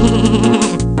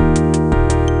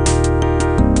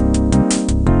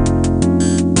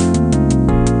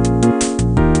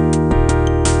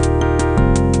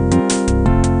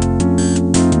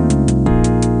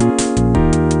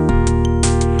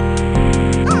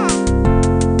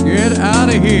 Get out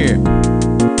of here.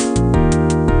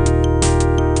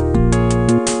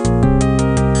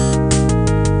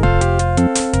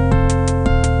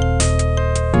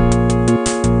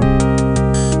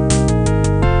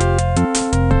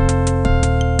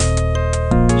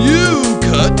 You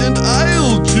cut and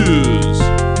I'll choose.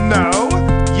 No,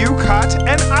 you cut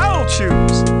and I'll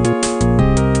choose.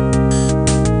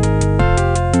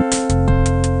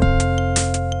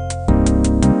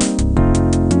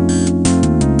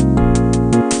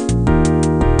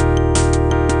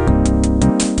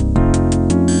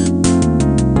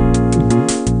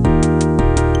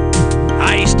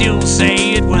 I still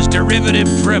say it was derivative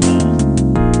dribble.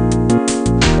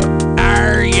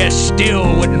 You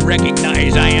still wouldn't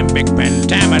recognize iambic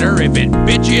pentameter if it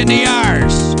bit you in the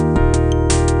arse.